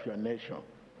affair of your nation.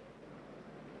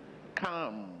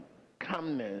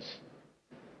 Calmness.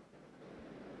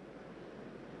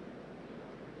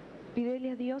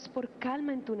 Pídele a Dios por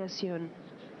calma en tu nación.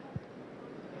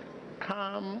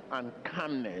 Calm and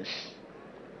calmness.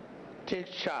 Take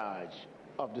charge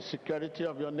of the security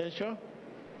of your nation,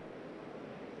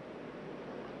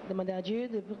 Demandez à Dieu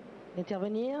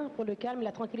d'intervenir pour le calme et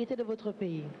la tranquillité de votre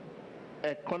pays.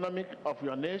 economic of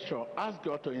your nation. Ask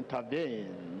God to intervene.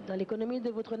 Dans l'économie de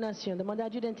votre nation, demandez à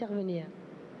Dieu d'intervenir.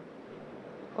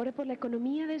 Ore por la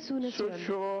economía de su nación,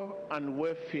 Social and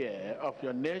welfare of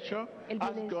your nation. El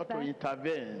Ask God to bienestar-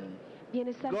 intervene.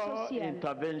 bienestar God social.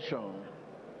 intervention.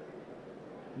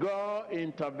 God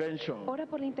intervention. Ora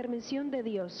por la intervención de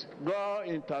Dios. God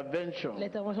intervention.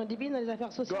 L'intervention divine dans les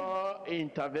affaires sociales God de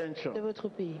intervention. votre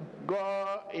pays.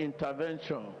 God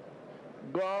intervention.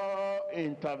 God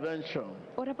intervention.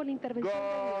 Ora por la intervención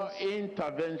God de Dios.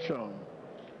 intervention.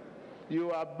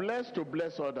 You are blessed to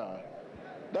bless others.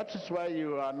 That is why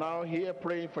you are now here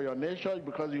praying for your nation,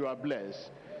 because you are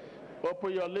blessed.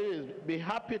 Open your lips. Be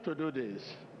happy to do this.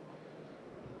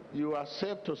 You are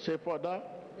saved to save others.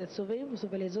 Vous êtes sauvés, vous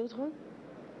sauvez les autres.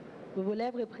 Ouvrez vos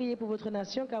lèvres et priez pour votre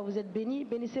nation, car vous êtes bénis.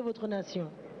 Bénissez votre nation.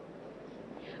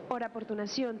 Ora por tu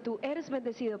nación. Tú eres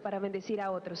bendecido para bendecir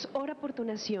a otros. Ora por tu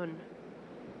nación.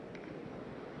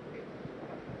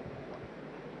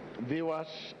 Viewers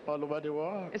all over the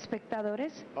world,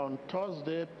 Espectadores, on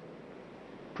Thursday,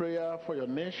 prayer for your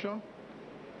nation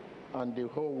and the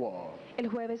whole world. el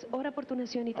jueves ora por tu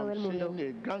nación y todo el I'm mundo. seeing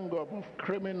a gang up of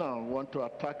criminals want to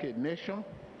attack a nation.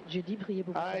 Jeudi, priez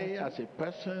pour votre I, nation. as a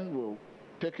person, will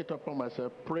take it upon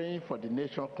myself praying for the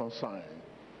nation concerned.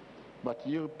 But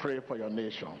you pray for your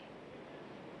nation.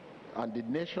 And the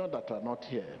nation that are not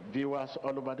here, viewers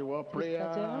all over the world,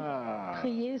 Spectateurs, prayer.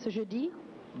 priez ce jeudi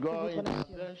pour God votre nation.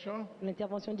 intervention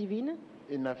L'intervention divine,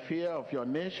 in the fear of your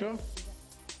nation.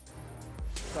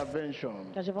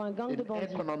 Intervention car je vois un gang de in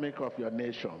bandits economic of your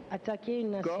nation. attaquer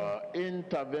une nation. God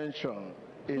intervention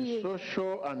in Priez.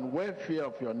 social and welfare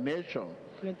of your nation.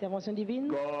 Pour l'intervention divine,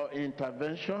 God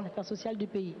intervention. l'affaire sociale du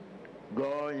pays.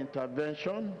 God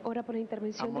intervention Ora por la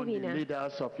intervención among the divina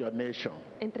leaders of your nation.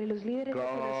 entre los líderes de tu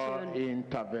God nación.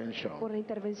 intervention. Por la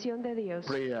intervención de Dios.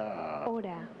 Prayer.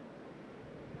 Ora.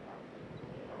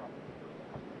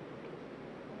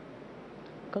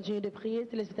 Continuez de prier,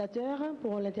 téléspectateurs,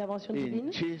 pour l'intervention divine.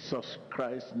 In Jesus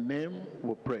Christ's name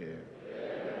we pray.